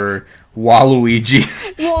before Waluigi.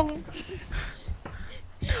 Well,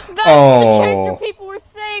 that's the character people were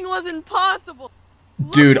saying was impossible.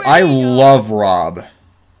 Dude, I love Rob.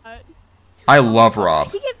 I love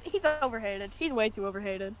Rob. He's overhated. He's way too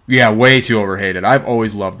overhated. Yeah, way too overhated. I've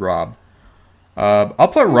always loved Rob. I'll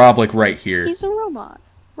put Rob like right here. He's a robot.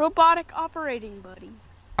 Robotic operating buddy.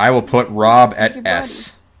 I will put Rob at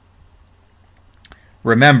S.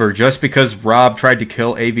 Remember, just because Rob tried to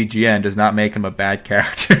kill AVGN does not make him a bad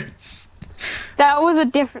character. That's a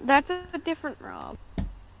different Rob.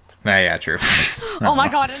 Nah, yeah, true. Oh my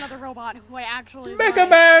god, another robot who I actually Mega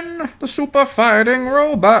Man, the super fighting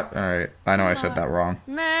robot. Alright, I know I said that wrong.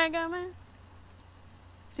 Mega Man.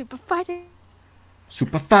 Super fighting.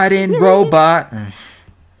 Super fighting robot.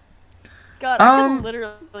 God, I could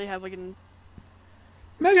literally have like an...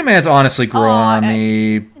 Mega Man's honestly growing on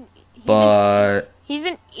me, but... He's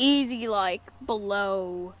an easy, like,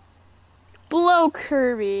 below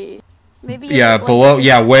Kirby. Maybe. Yeah, like, below.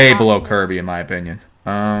 Yeah, way below Kirby, in my opinion.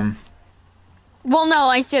 Well, no,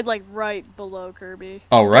 I said like right below Kirby.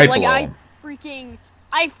 Oh, right like, below.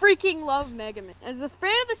 I freaking love Mega Man. As a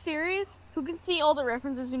fan of the series, who can see all the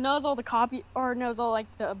references, who knows all the knows all like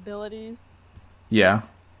the abilities. Yeah.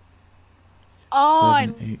 Oh,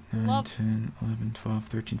 7, 8, 9, 10, 11, 12,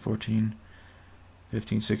 13, 14,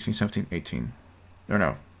 15, 16, 17, 18. Or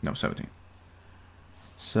no, 17.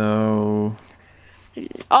 So...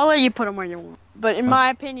 I'll let you put them where you want. But in my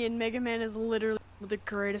opinion, Mega Man is literally one of the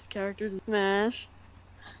greatest characters in Smash.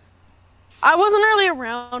 I wasn't really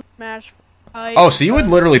around Smash. Oh, so you would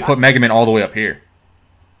literally put Mega Man all the way up here.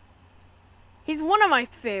 He's one of my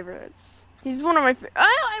favorites. He's one of my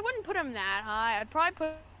I wouldn't put him that high. I'd probably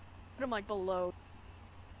put him like below.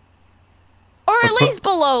 Or at least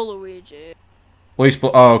below Luigi. At least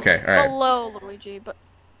oh, okay, alright. Below Luigi, but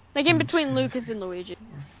like in between Lucas and Luigi.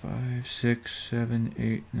 4, 5, 6, 7,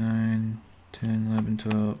 8, 9, 10, 11,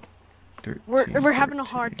 12, 13, We're having a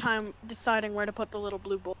hard time deciding where to put the little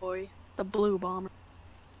blue boy. The blue bomber.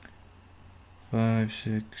 5,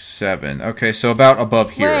 6, 7. Okay, so about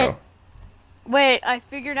above Hero. Wait, I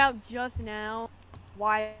figured out just now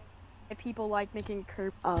why people like making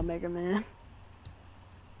Kirby Mega Man.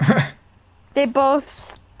 They both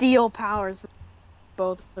steal powers.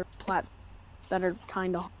 Both are that are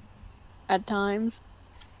kind of at times.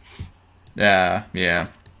 Yeah.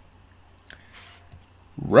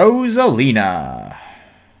 Rosalina.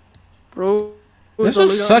 This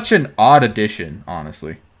was such an odd addition,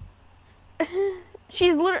 honestly.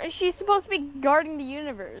 She's supposed to be guarding the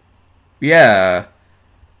universe. Yeah.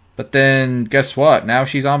 But then, guess what? Now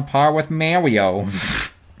she's on par with Mario.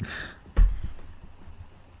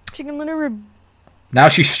 She can literally... Now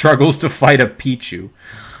she struggles to fight a Pichu.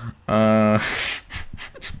 I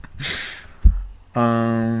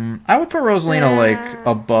would put Rosalina, like,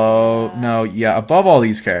 above... No, yeah, above all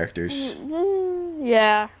these characters.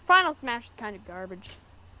 Yeah. Final Smash is kind of garbage.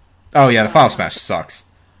 Oh, yeah, the Final Smash sucks.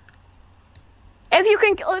 If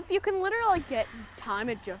you can literally time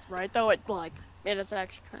it just right, though, it is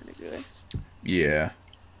actually kind of good. Yeah.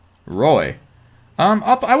 Roy.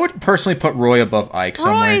 I would personally put Roy above Ike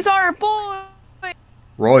somewhere. Roy's our boy.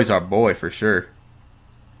 Roy's our boy for sure.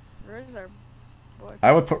 Roy's our boy.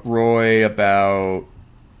 I would put Roy about...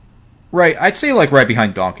 Right, I'd say like right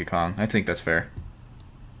behind Donkey Kong. I think that's fair.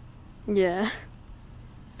 Yeah.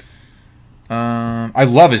 I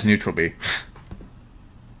love his neutral B.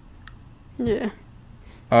 Yeah.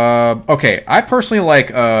 Okay, I personally like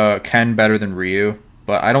Ken better than Ryu,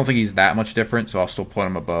 but I don't think he's that much different, so I'll still put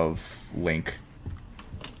him above Link.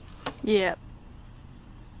 Yeah.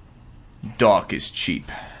 Doc is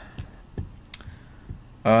cheap.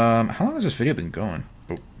 How long has this video been going?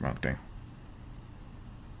 Oh, wrong thing.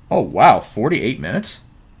 Oh, wow, 48 minutes?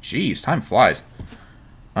 Jeez, time flies.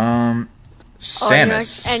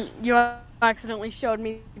 Samus. And you accidentally showed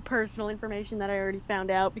me personal information that I already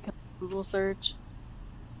found out because of Google search.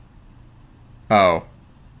 Oh,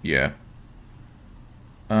 yeah.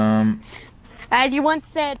 As you once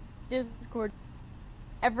said, Discord,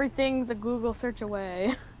 everything's a Google search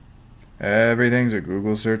away. Everything's a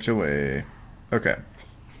Google search away. Okay.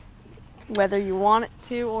 Whether you want it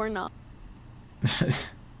to or not.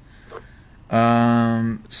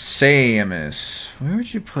 Samus. Where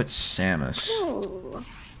would you put Samus? Ooh.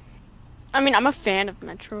 I mean, I'm a fan of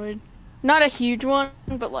Metroid. Not a huge one,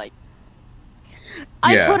 but like...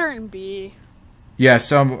 I put her in B. Yeah,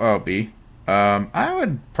 B. I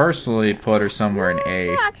would personally put her somewhere in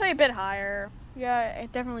A. Actually a bit higher. Yeah,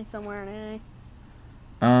 definitely somewhere in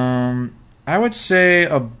A. I would say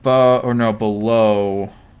above, or no,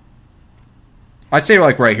 below. I'd say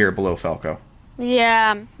like right here below Falco.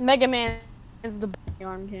 Yeah, Mega Man is the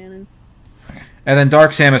arm cannon. And then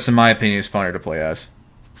Dark Samus, in my opinion, is funner to play as.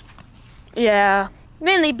 Yeah,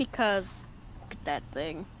 mainly because look at that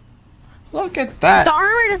thing. Look at that. The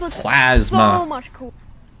armor just looks plasma. So much cool.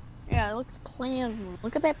 Yeah, it looks plasma.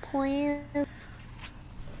 Look at that plasma.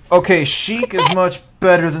 Okay, Sheik is much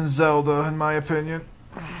better than Zelda, in my opinion.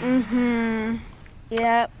 Mm-hmm.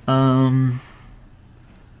 Yep.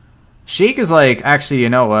 Sheik is like, actually, you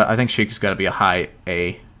know what? I think Sheik has got to be a high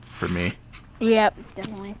A for me. Yep,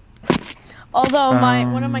 definitely. Although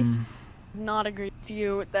one of my not agree with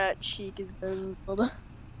you that Sheik is better than Zelda.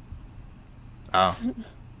 Oh.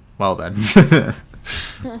 Well then.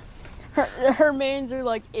 her mains are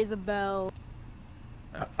like Isabelle.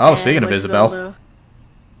 Oh, speaking of Isabelle. Zelda.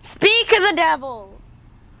 Speak of the devil!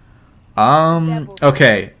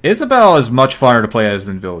 Okay. Isabelle is much funner to play as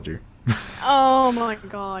than Villager. Oh my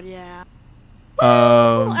god, yeah.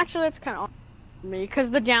 Well, actually, that's kind of for me, because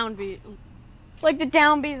the down B, like the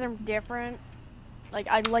down Bs are different. Like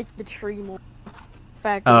I like the tree more.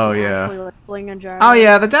 Fact oh yeah. Actually, like, bling and gyro. Oh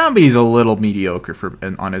yeah, the down B is a little mediocre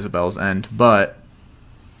on Isabelle's end, but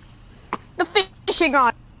the fishing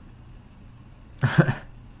rod.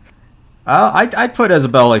 I'd put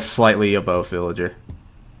Isabelle like slightly above Villager.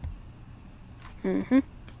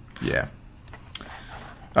 Yeah.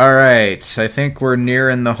 All right, I think we're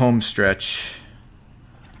nearing the home stretch.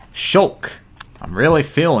 Shulk, I'm really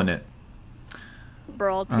feeling it.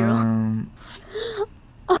 Brawl tier.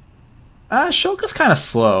 Shulk is kind of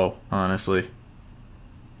slow, honestly.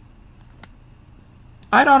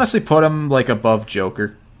 I'd honestly put him like above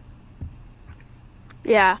Joker.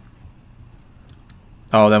 Yeah.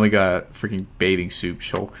 Oh, then we got freaking bathing soup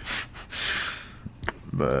Shulk.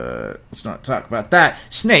 But let's not talk about that.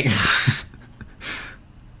 Snake.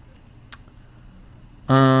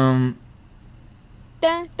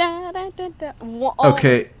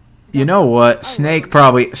 Okay, you know what? Snake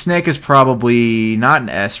is probably not an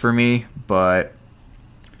S for me, but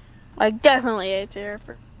like definitely A tier.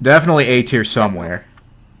 Definitely A tier somewhere.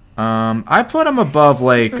 I put him above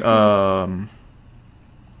like I'll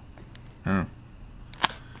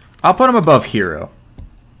put him above Hero.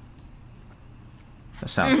 That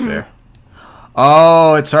sounds fair.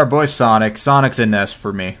 Oh, it's our boy Sonic. Sonic's an S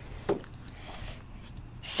for me.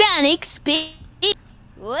 Sonic speed.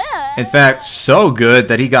 In fact, so good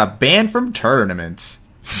that he got banned from tournaments.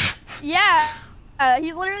 Yeah,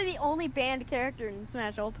 he's literally the only banned character in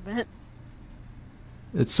Smash Ultimate.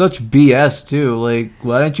 It's such BS too. Like,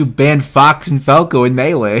 why don't you ban Fox and Falco in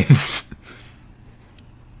Melee?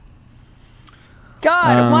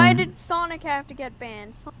 God, why did Sonic have to get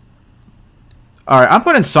banned? Alright, I'm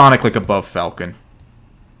putting Sonic like above Falcon.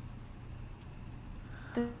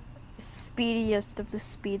 The speediest of the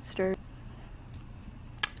speedsters.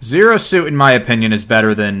 Zero Suit, in my opinion, is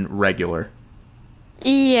better than regular.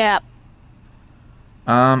 Yep.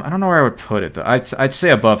 I don't know where I would put it though. I'd say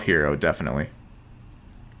above Hero, definitely.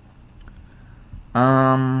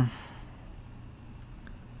 I'll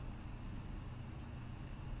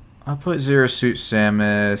put Zero Suit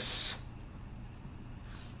Samus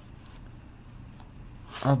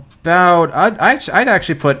about. I'd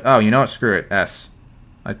actually put. Oh, you know what? Screw it. S.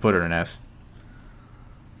 I'd put her in S.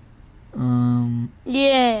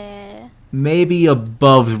 Yeah. Maybe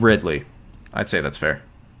above Ridley. I'd say that's fair.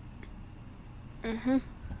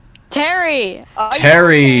 Terry.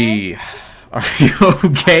 Terry. Are you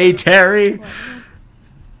okay, Terry?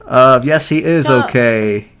 Yes, he is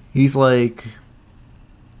okay. He's like.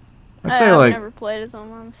 I'd say like. I've never played as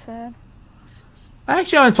him. I'm sad. I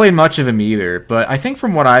actually haven't played much of him either, but I think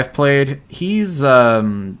from what I've played, he's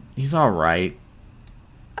all right.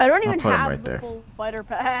 I don't even have the full fighter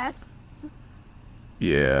pass.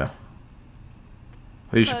 Yeah.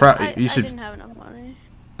 Well, you should probably. I didn't have enough money.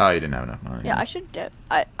 Oh, you didn't have enough money. Yeah, I should.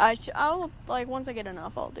 I'll like once I get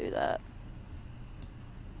enough, I'll do that.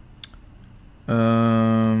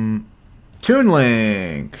 Toon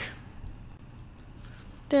Link.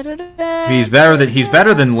 He's better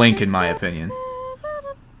than Link in my opinion.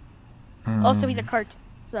 Also, he's a cartoon,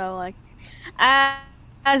 so like,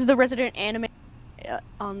 as the resident anime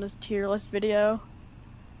on this tier list video.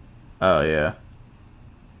 Oh yeah.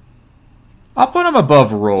 I'll put him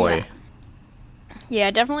above Roy. Yeah,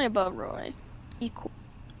 definitely above Roy. Equal.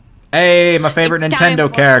 Hey, my favorite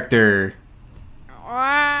Nintendo character.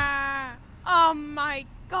 Oh my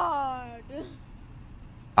god.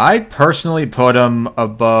 I'd personally put him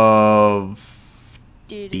above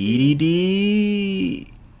DDD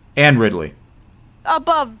and Ridley.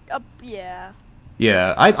 Yeah.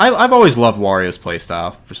 Yeah, I've always loved Wario's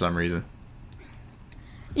playstyle for some reason.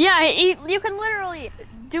 Yeah, you can literally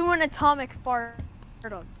do an atomic fart.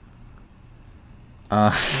 Who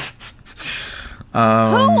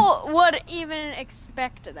would even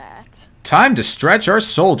expect that? Time to stretch our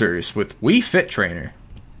shoulders with Wii Fit Trainer.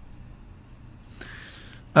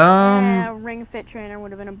 Yeah, Ring Fit Trainer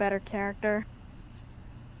would have been a better character.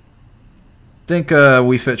 think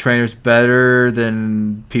Wii Fit Trainer's better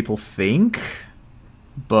than people think,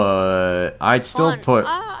 but I'd still put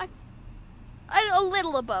a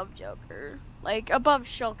little above Joker, like above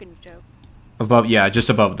Shulk and Joker. Above, yeah, just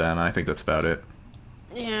above them. I think that's about it.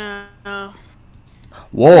 Yeah.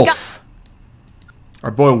 Wolf.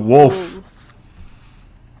 Our boy Wolf.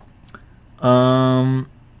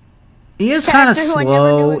 He is kind of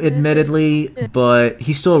slow, admittedly, but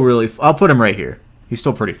he's still really. I'll put him right here. He's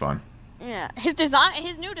still pretty fun. Yeah, his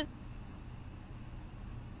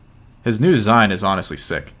new design is honestly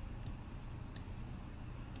sick.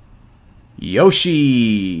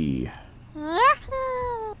 Yoshi.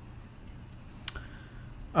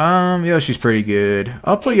 Yoshi's pretty good.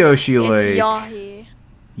 I'll put Yoshi like Yahi.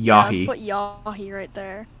 Yahi. Yeah, let's put Yahi right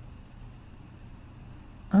there.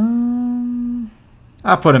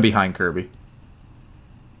 I'll put him behind Kirby.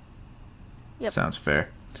 Yep. Sounds fair.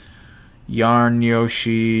 Yarn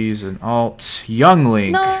Yoshi's an alt. Young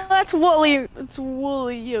Link. No, that's Wooly. It's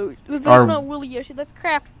Wooly Yoshi. That's not Wooly Yoshi. That's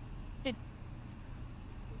Craft.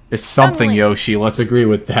 It's something Yoshi. Let's agree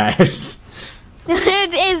with that.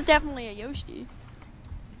 It is definitely a Yoshi.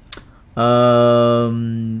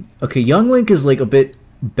 Okay, Young Link is like a bit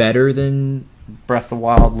better than Breath of the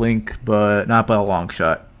Wild Link, but not by a long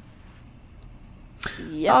shot.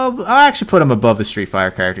 Yeah. I'll actually put him above the Street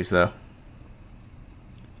Fighter characters, though.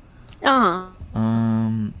 Oh,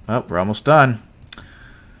 we're almost done.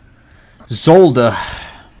 Zelda.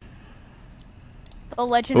 The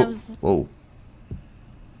Legend of Whoa.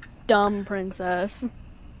 Dumb Princess.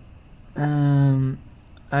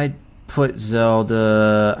 I'd put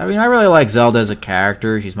Zelda. I mean, I really like Zelda as a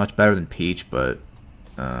character. She's much better than Peach, but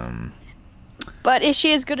But is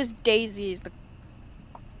she as good as Daisy?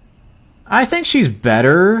 I think she's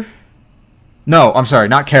better. No, I'm sorry,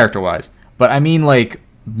 not character-wise, but I mean like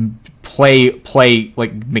play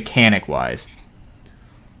like mechanic-wise.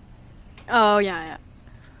 Oh yeah.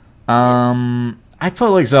 I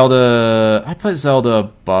put like Zelda. I put Zelda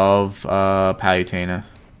above Palutena.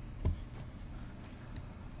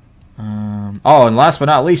 Oh, and last but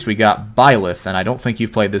not least, we got Byleth, and I don't think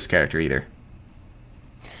you've played this character either.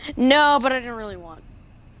 No, but I didn't really want.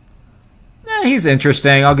 He's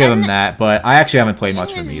interesting. I'll give him that, but I actually haven't played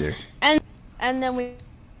much of him either. And then we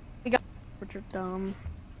got Richard Dumb.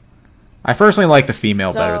 I personally like the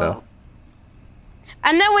female better though.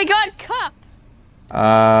 And then we got Cup.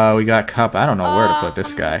 We got Cup. I don't know where to put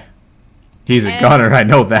this guy. He's a gunner. I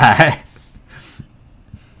know that.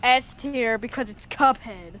 S tier because it's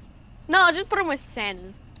Cuphead. No, just put him with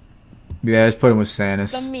Samus. Yeah, just put him with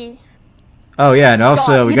Samus. The me. Oh yeah, and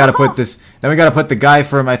also we gotta put this. Then we gotta put the guy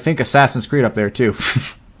from I think Assassin's Creed up there too.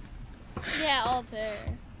 Yeah, Altair.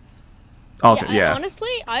 Altair, yeah. Honestly,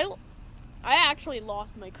 I actually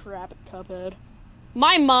lost my crap at Cuphead.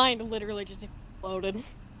 My mind literally just exploded.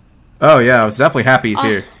 Oh yeah, I was definitely happy he's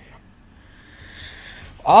here.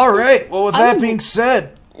 All right. Well, with that being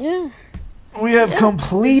said, we have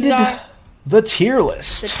completed the tier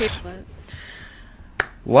list. The tier list.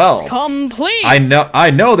 Well, complete. I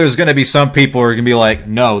know there's going to be some people who are going to be like,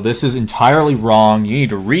 no, this is entirely wrong. You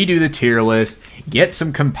need to redo the tier list, get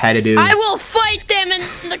some competitive. I will fight them in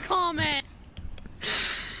the comments.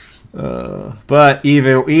 But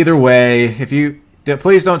either way, if you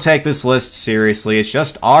please don't take this list seriously. It's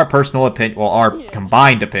just our personal opinion, well, our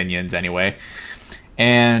combined opinions anyway.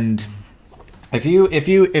 And if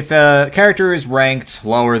a character is ranked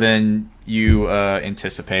lower than you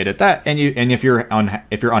anticipated, and if you're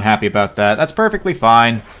unhappy about that, that's perfectly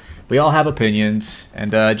fine. We all have opinions,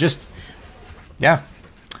 and I don't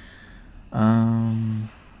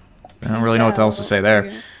really know what else to say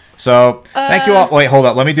there. So thank you all. Wait, hold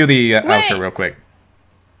up. Let me do the outro real quick.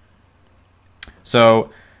 So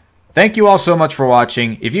thank you all so much for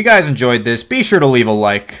watching. If you guys enjoyed this, be sure to leave a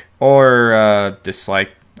like or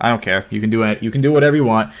dislike. I don't care. You can do it. You can do whatever you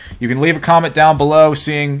want. You can leave a comment down below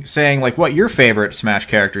saying like what your favorite Smash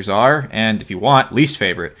characters are, and if you want, least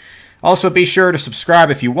favorite. Also, be sure to subscribe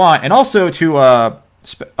if you want, and also to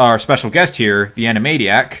our special guest here, the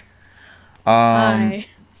Animatiac. Hi.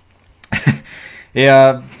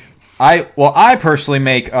 Yeah, I personally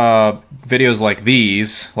make videos like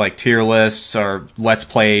these, like tier lists or let's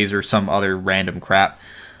plays or some other random crap.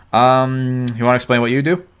 You want to explain what you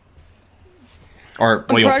do? Or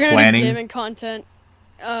what you're planning? Gaming content,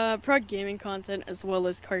 gaming content as well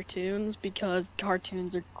as cartoons because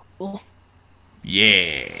cartoons are cool.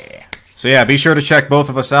 Yeah. So yeah, be sure to check both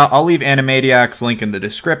of us out. I'll leave Animatiac's link in the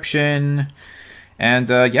description. And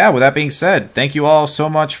yeah, with that being said, thank you all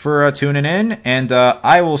so much for tuning in, and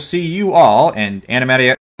I will see you all and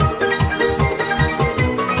Animatiac.